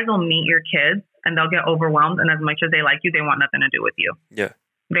 some guys will meet your kids and they'll get overwhelmed. And as much as they like you, they want nothing to do with you. Yeah.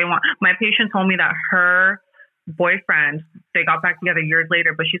 My patient told me that her boyfriend, they got back together years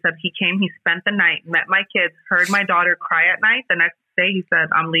later, but she said he came, he spent the night, met my kids, heard my daughter cry at night. The next day he said,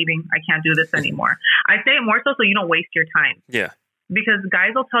 I'm leaving. I can't do this anymore. I say it more so you don't waste your time. Yeah. Because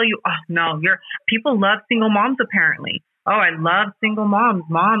guys will tell you, oh no, people love single moms apparently. Oh, I love single moms.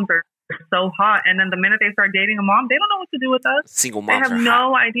 Moms are so hot. And then the minute they start dating a mom, they don't know what to do with us. Single moms They have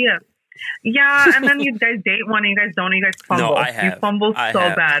no idea. Yeah, and then you guys date one and you guys don't, and you guys fumble. No, I have. You fumble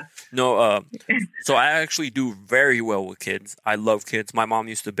bad. No, so I actually do very well with kids. I love kids. My mom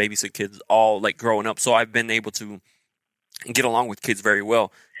used to babysit kids all like growing up, so I've been able to get along with kids very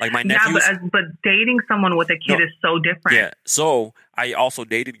well. Like my nephews. Yeah, but dating someone with a kid is so different. Yeah, so I also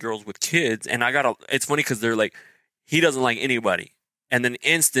dated girls with kids, and it's funny because they're like, he doesn't like anybody. And then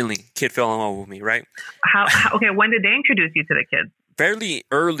instantly, kid fell in love with me, right? Okay, when did they introduce you to the kids? Fairly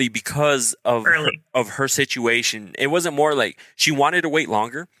early because of her situation. It wasn't more like she wanted to wait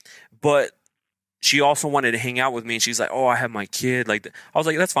longer, but she also wanted to hang out with me. And she's like, "Oh, I have my kid." Like, I was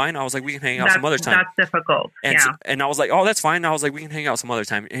like, "That's fine." I was like, "We can hang out some other time." That's difficult. And I was like, "Oh, that's fine." I was like, "We can hang out some other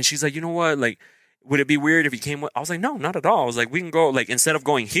time." And she's like, "You know what? Like, would it be weird if you came with?" I was like, "No, not at all." I was like, "We can go. Like, instead of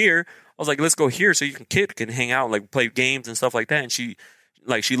going here, I was like, let's go here so kid can hang out, like play games and stuff like that." And she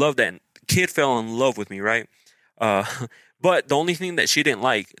loved that. And kid fell in love with me, right? But the only thing that she didn't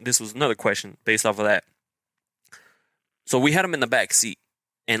like, this was another question based off of that. So we had him in the back seat,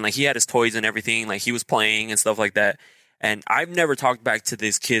 and like he had his toys and everything, like he was playing and stuff like that. And I've never talked back to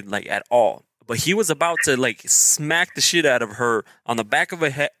this kid like at all. But he was about to like smack the shit out of her on the back of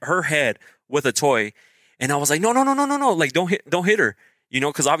her head with a toy. And I was like, no, like don't hit her,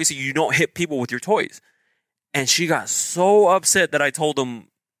 because obviously you don't hit people with your toys. And she got so upset that I told him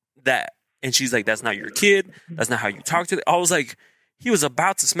that. And she's like, "That's not your kid. That's not how you talk to them." I was like, he was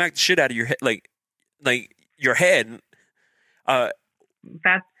about to smack the shit out of your head, like your head.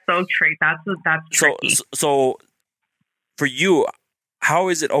 That's so tricky. That's tricky. So for you, how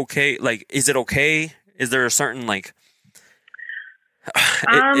is it okay? Like, is it okay? Is there a certain like?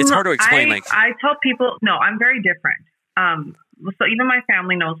 It's hard to explain. I tell people, no, I'm very different. So even my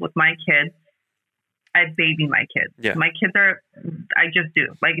family knows with my kids, I baby my kids. Yeah. My kids I just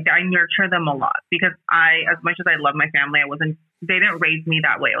do. Like, I nurture them a lot because as much as I love my family, they didn't raise me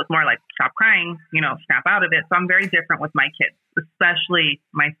that way. It was more like, stop crying, snap out of it. So I'm very different with my kids, especially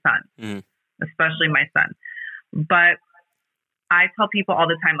my son, But I tell people all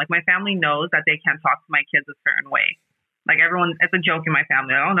the time, like, my family knows that they can't talk to my kids a certain way. Like, everyone, it's a joke in my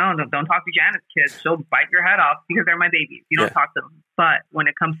family. "Oh, no, don't talk to Janet's kids. She'll bite your head off because they're my babies. You don't talk to them." But when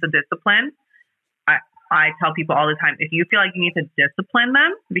it comes to discipline, I tell people all the time, if you feel like you need to discipline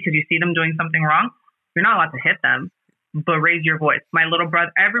them because you see them doing something wrong, you're not allowed to hit them, but raise your voice. My little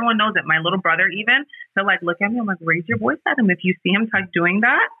brother, everyone knows it. My little brother even, they're like, look at me. I'm like, raise your voice at him. If you see him doing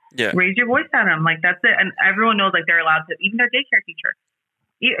that, raise your voice at him. Like, that's it. And everyone knows, like, they're allowed to, even their daycare teacher.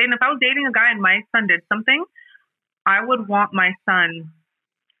 And if I was dating a guy and my son did something, I would want my son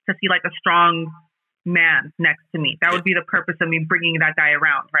to see like a strong man next to me. That would be the purpose of me bringing that guy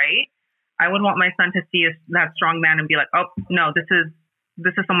around, right? I would want my son to see that strong man and be like, "Oh no, this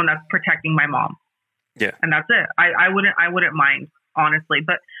is someone that's protecting my mom." Yeah, and that's it. I wouldn't mind, honestly,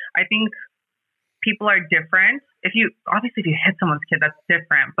 but I think people are different. If you hit someone's kid, that's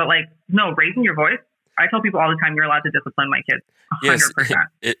different. But like, no, raising your voice. I tell people all the time, you're allowed to discipline my kids. 100%.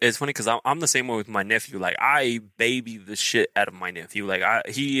 Yes, it's funny because I'm the same way with my nephew. Like, I baby the shit out of my nephew. Like,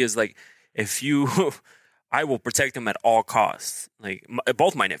 he is like, I will protect him at all costs. Like,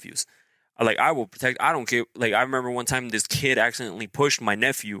 both my nephews. Like, I will protect. I don't care. Like, I remember one time this kid accidentally pushed my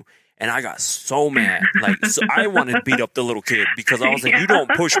nephew, and I got so mad. Like, so I wanted to beat up the little kid because I was like, "You don't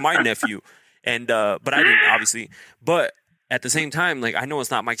push my nephew," and but I didn't, obviously. But at the same time, like, I know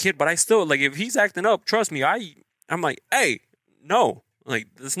it's not my kid, but I still, like, if he's acting up, trust me, I'm like, "Hey, no, like,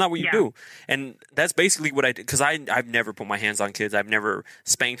 that's not what you do." And that's basically what I did because I've never put my hands on kids. I've never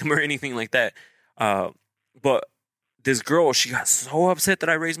spanked them or anything like that. But this girl, she got so upset that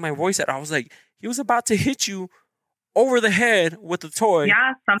I raised my voice at her. I was like, he was about to hit you over the head with a toy.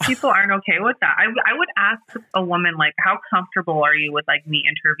 Yeah, some people aren't okay with that. I would ask a woman, like, how comfortable are you with, like, me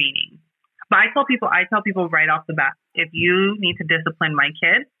intervening? But I tell people right off the bat, if you need to discipline my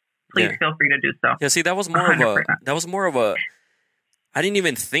kid, please feel free to do so. Yeah, see, that was more of a, I didn't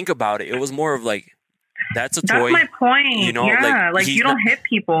even think about it. It was more of like, that's a toy. That's my point. Like you don't hit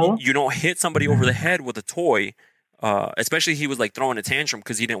people. You don't hit somebody over the head with a toy. Especially he was like throwing a tantrum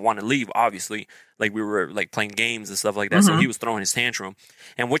because he didn't want to leave, obviously. Like, we were like playing games and stuff like that. So he was throwing his tantrum,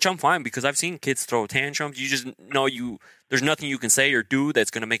 and which I'm fine because I've seen kids throw tantrums. You just know there's nothing you can say or do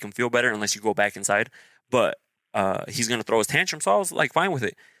that's going to make him feel better unless you go back inside. But he's going to throw his tantrum. So I was like fine with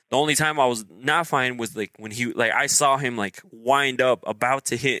it. The only time I was not fine was like when I saw him like wind up about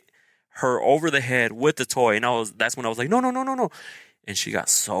to hit her over the head with the toy. And that's when I was like, no. And she got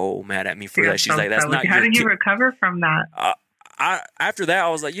so mad at me for that. She's like, "That's not your kid." How did you recover from that? After that, I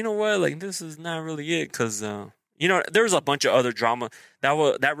was like, you know what? Like, this is not really it. Because, you know, there was a bunch of other drama.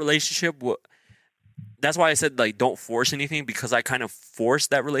 That relationship. That's why I said, like, don't force anything, because I kind of forced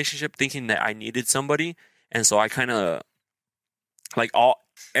that relationship thinking that I needed somebody. And so I kind of, like,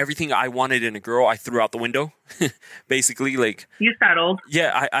 everything I wanted in a girl, I threw out the window, basically. Like, you settled.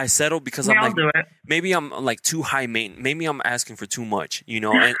 Yeah, I settled because We I'm all like, do it. maybe I'm like too high maintenance. Maybe I'm asking for too much, you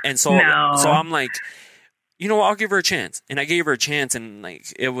know? And so, No. so I'm like, you know, I'll give her a chance. And I gave her a chance, and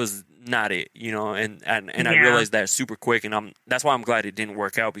like, it was not it, you know? And I realized that super quick. And that's why I'm glad it didn't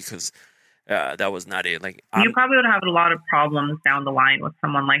work out, because that was not it. Like, you probably would have a lot of problems down the line with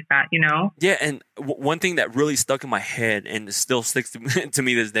someone like that, you know? Yeah, and one thing that really stuck in my head, and it still sticks to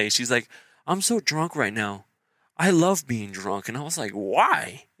me this day, she's like, I'm so drunk right now. I love being drunk. And I was like,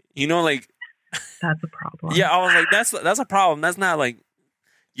 why? You know, like... That's a problem. Yeah, I was like, that's a problem. That's not like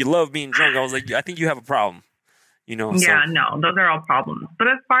you love being drunk. I was like, I think you have a problem. You know? Yeah, no, those are all problems. But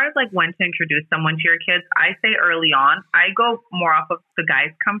as far as like when to introduce someone to your kids, I say early on. I go more off of the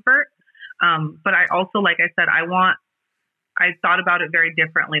guy's comfort. But I also, like I said, I thought about it very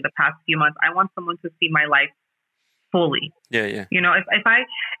differently the past few months. I want someone to see my life fully. Yeah. You know, if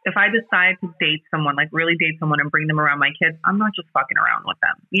I decide to date someone, like really date someone and bring them around my kids, I'm not just fucking around with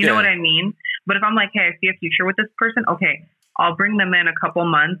them. You know what I mean? But if I'm like, hey, I see a future with this person, okay, I'll bring them in a couple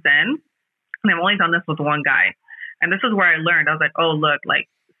months in. And I've only done this with one guy. And this is where I learned. I was like, oh, look, like,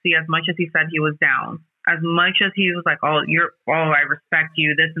 see, as much as he said he was down, as much as he was like, oh, I respect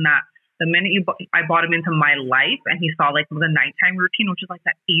you, this and that. The minute I brought him into my life and he saw like the nighttime routine, which is like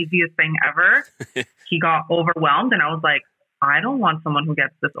the easiest thing ever, he got overwhelmed. And I was like, I don't want someone who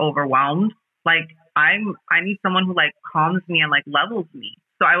gets this overwhelmed. Like I need someone who like calms me and like levels me.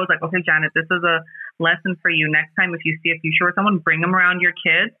 So I was like, okay, Janet, this is a lesson for you. Next time, if you see a future with someone, bring them around your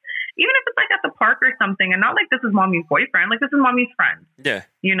kids, even if it's like at the park or something, and not like this is mommy's boyfriend, like this is mommy's friend. Yeah.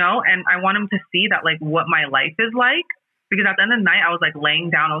 You know, and I want him to see that like what my life is like. Because at the end of the night, I was like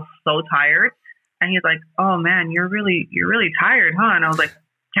laying down. I was so tired. And he's like, oh, man, you're really tired, huh? And I was like,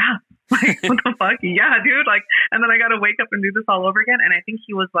 yeah, like, what the fuck? Yeah, dude. Like, and then I got to wake up and do this all over again. And I think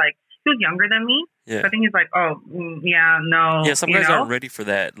he was younger than me. Yeah. So I think he's like, oh, yeah, no. Yeah, some guys aren't ready for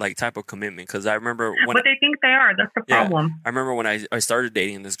that like type of commitment. Because I remember but they think they are. That's the problem. I remember when I started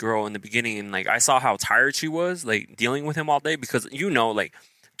dating this girl in the beginning, and like I saw how tired she was, like dealing with him all day. Because, you know, like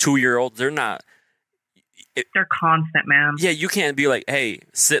 2-year-olds, they're not. They're constant, man. Yeah, you can't be like, hey,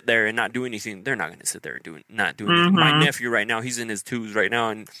 sit there and not do anything. They're not going to sit there and not do anything. My nephew right now, he's in his 2s right now,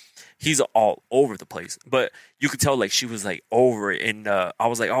 and he's all over the place. But you could tell, like, she was, like, over it. And I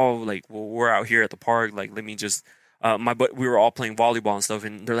was like, oh, like, well, we're out here at the park. Like, let me just we were all playing volleyball and stuff.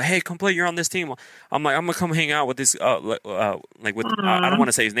 And they're like, hey, come play. You're on this team. I'm like, I'm going to come hang out with this, I don't want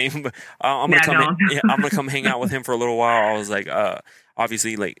to say his name, but I'm going to come hang out with him for a little while. I was like,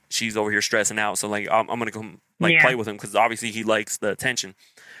 obviously, like, she's over here stressing out, so like I'm gonna come play with him, because obviously he likes the attention.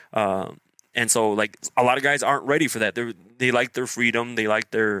 And so like a lot of guys aren't ready for that. They like their freedom. They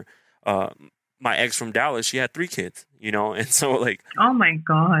like their. My ex from Dallas, she had 3 kids, you know, and so like. Oh my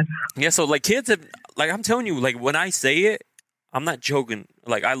God. Yeah, so like kids have, like, I'm telling you, like when I say it, I'm not joking.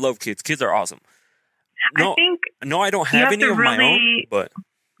 Like I love kids. Kids are awesome. No, I don't have any of my own, but.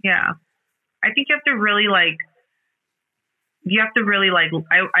 Yeah, I think you have to really like.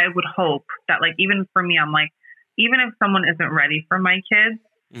 I would hope that, like, even for me, I'm like, even if someone isn't ready for my kids,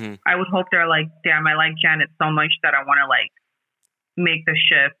 I would hope they're like, damn, I like Janet so much that I want to, like, make the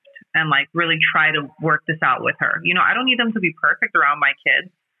shift and, like, really try to work this out with her. You know, I don't need them to be perfect around my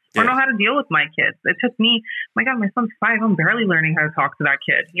kids or know how to deal with my kids. It took me, my God, my son's 5. I'm barely learning how to talk to that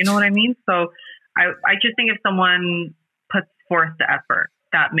kid. You know what I mean? So I just think if someone puts forth the effort,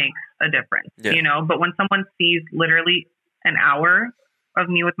 that makes a difference, you know? But when someone sees literally an hour of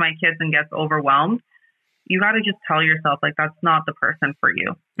me with my kids and gets overwhelmed, you got to just tell yourself, like, that's not the person for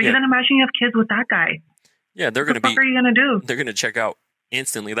you. Because then imagine you have kids with that guy. Yeah, they're going to be. What are you going to do? They're going to check out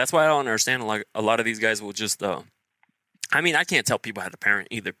instantly. That's why I don't understand. Like a lot of these guys will just. I mean, I can't tell people how to parent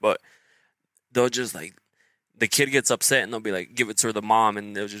either, but they'll just like the kid gets upset and they'll be like, give it to the mom,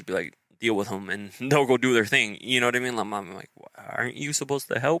 and they'll just be like, deal with them, and they'll go do their thing. You know what I mean? I'm like, aren't you supposed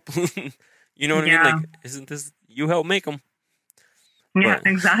to help? You know what I mean? Like, isn't this you help make them? Yeah,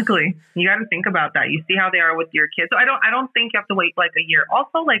 exactly. You got to think about that. You see how they are with your kids. So I don't think you have to wait like a year.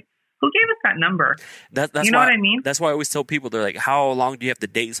 Also, like, who gave us that number? That's you know what I mean? That's why I always tell people, they're like, how long do you have to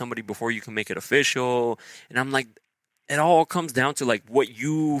date somebody before you can make it official? And I'm like, it all comes down to like what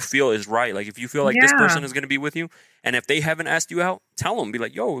you feel is right. Like if you feel like this person is going to be with you, and if they haven't asked you out, tell them. Be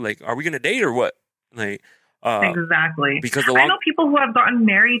like, yo, like, are we going to date or what? Like, exactly. Because I know people who have gotten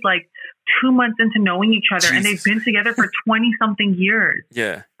married like 2 months into knowing each other, and they've been together for 20 something years.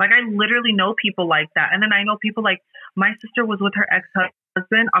 Yeah. Like, I literally know people like that. And then I know people like my sister was with her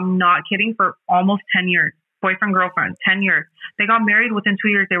ex-husband. I'm not kidding, for almost 10 years. Boyfriend, girlfriend, 10 years. They got married. Within 2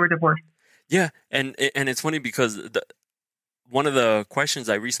 years, they were divorced. Yeah. And it's funny because one of the questions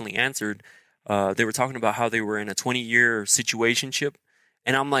I recently answered, they were talking about how they were in a 20-year situationship.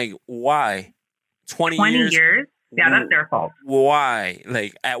 And I'm like, why? 20 years? Yeah, that's their fault. Why?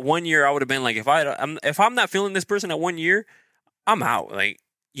 Like, at 1 year, I would have been like, if I'm not feeling this person at 1 year, I'm out. Like,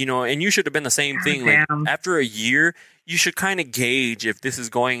 you know, and you should have been the same thing. Like, after a year, you should kind of gauge if this is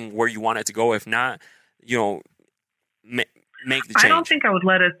going where you want it to go. If not, you know, make the change. I don't think I would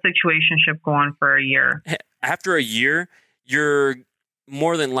let a situationship go on for a year. After a year, you're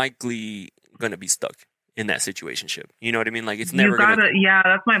more than likely going to be stuck in that situationship. You know what I mean? Like, it's never going to... Yeah,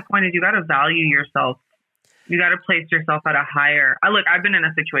 that's my point, is you got to value yourself. You got to place yourself at a higher... Look, I've been in a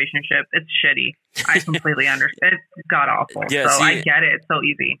situationship. It's shitty. I completely understand. It's god-awful. Yeah, so I get it. It's so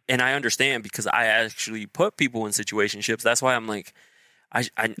easy. And I understand, because I actually put people in situationships. That's why I'm like, I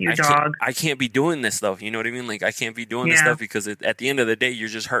can't be doing this stuff. You know what I mean? Like, I can't be doing this stuff, because at the end of the day, you're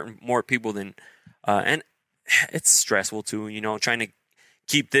just hurting more people than... and it's stressful, too, you know, trying to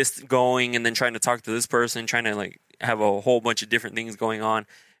keep this going and then trying to talk to this person, trying to, like, have a whole bunch of different things going on.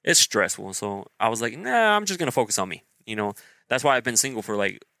 It's stressful. So I was like, nah, I'm just going to focus on me. You know, that's why I've been single for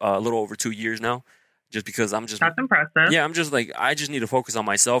like a little over 2 years now, just because I'm just... That's impressive. Yeah, I'm just like, I just need to focus on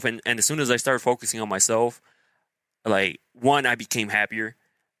myself. And as soon as I started focusing on myself, like, one, I became happier.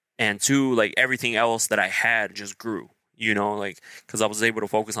 And two, like, everything else that I had just grew, you know, like, because I was able to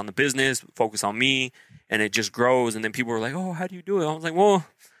focus on the business, focus on me, and it just grows. And then people were like, oh, how do you do it? I was like, well,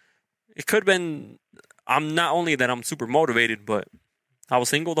 it could have been... I'm not only that I'm super motivated, but I was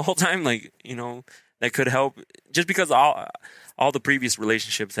single the whole time. Like, you know, that could help, just because all the previous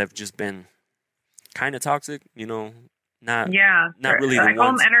relationships have just been kind of toxic, you know, not really. I call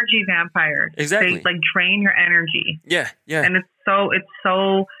them energy vampires. Exactly. They like drain your energy. Yeah. And it's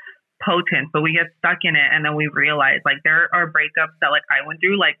so potent, but we get stuck in it, and then we realize, like, there are breakups that, like, I went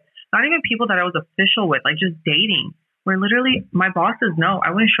through, like, not even people that I was official with, like, just dating, where literally my bosses know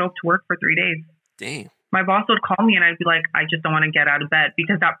I wouldn't show up to work for 3 days. Damn. My boss would call me and I'd be like, I just don't want to get out of bed,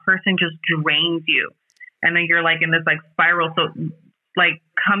 because that person just drains you. And then you're like in this like spiral. So like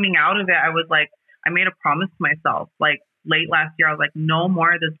coming out of it, I was like, I made a promise to myself, like late last year, I was like, no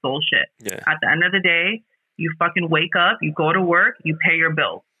more of this bullshit. Yeah. At the end of the day, you fucking wake up, you go to work, you pay your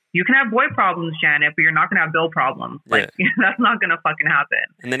bills. You can have boy problems, Janet, but you're not going to have bill problems. Like, that's not going to fucking happen.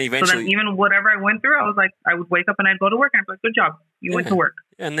 And then eventually... So then even whatever I went through, I was like, I would wake up and I'd go to work and I'd be like, good job. You went to work.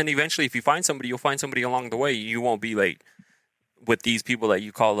 And then eventually, if you find somebody, you'll find somebody along the way. You won't be like with these people that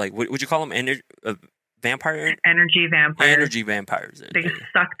you call, like, would you call them vampire? Energy vampires. Energy vampires. They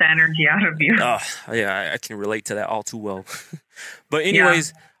suck the energy out of you. Yeah, I can relate to that all too well. But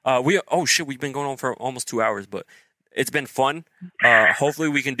anyways, we've been going on for almost 2 hours, but... It's been fun. Hopefully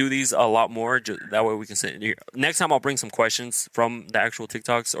we can do these a lot more. That way we can sit here. Next time I'll bring some questions from the actual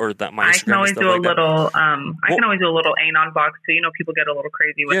TikToks or my Instagram. I can always do a little. I can always do a little anon box too. You know, people get a little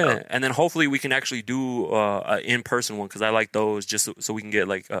crazy with those. And then hopefully we can actually do an in-person one, because I like those, just so we can get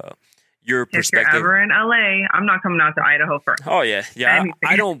like your perspective. If you're ever in LA, I'm not coming out to Idaho for. Oh yeah.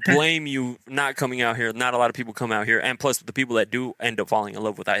 I don't blame you not coming out here. Not a lot of people come out here, and plus the people that do end up falling in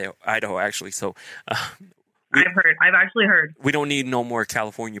love with Idaho actually. So. I've actually heard. We don't need no more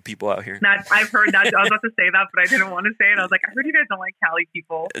California people out here. I've heard that. I was about to say that, but I didn't want to say it. I was like, I heard you guys don't like Cali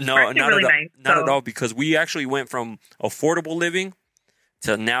people. No, not at all. Because we actually went from affordable living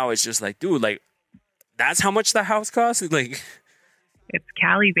to now it's just like, dude, like, that's how much the house costs? Like, it's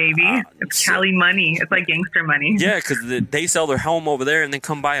Cali, baby. It's Cali money. It's like gangster money. Yeah, because they sell their home over there and then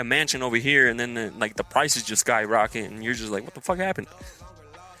come buy a mansion over here, and then the prices just skyrocket, and you're just like, what the fuck happened?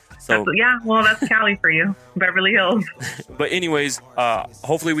 So, that's Cali for you. Beverly Hills. But anyways,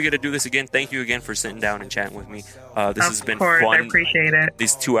 hopefully we get to do this again. Thank you again for sitting down and chatting with me. This has been fun. I appreciate it.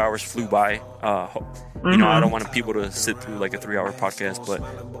 These 2 hours flew by. You know, I don't want people to sit through like a 3-hour podcast, but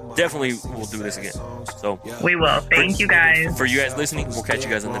definitely we'll do this again. So we will. Thank you guys. For you guys listening, we'll catch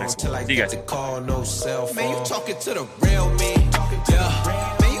you guys in the next one. See you guys. Man, you talking to the real me.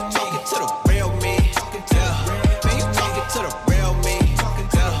 Yeah. Man, you talking to the real me. Yeah. Man, you talking to the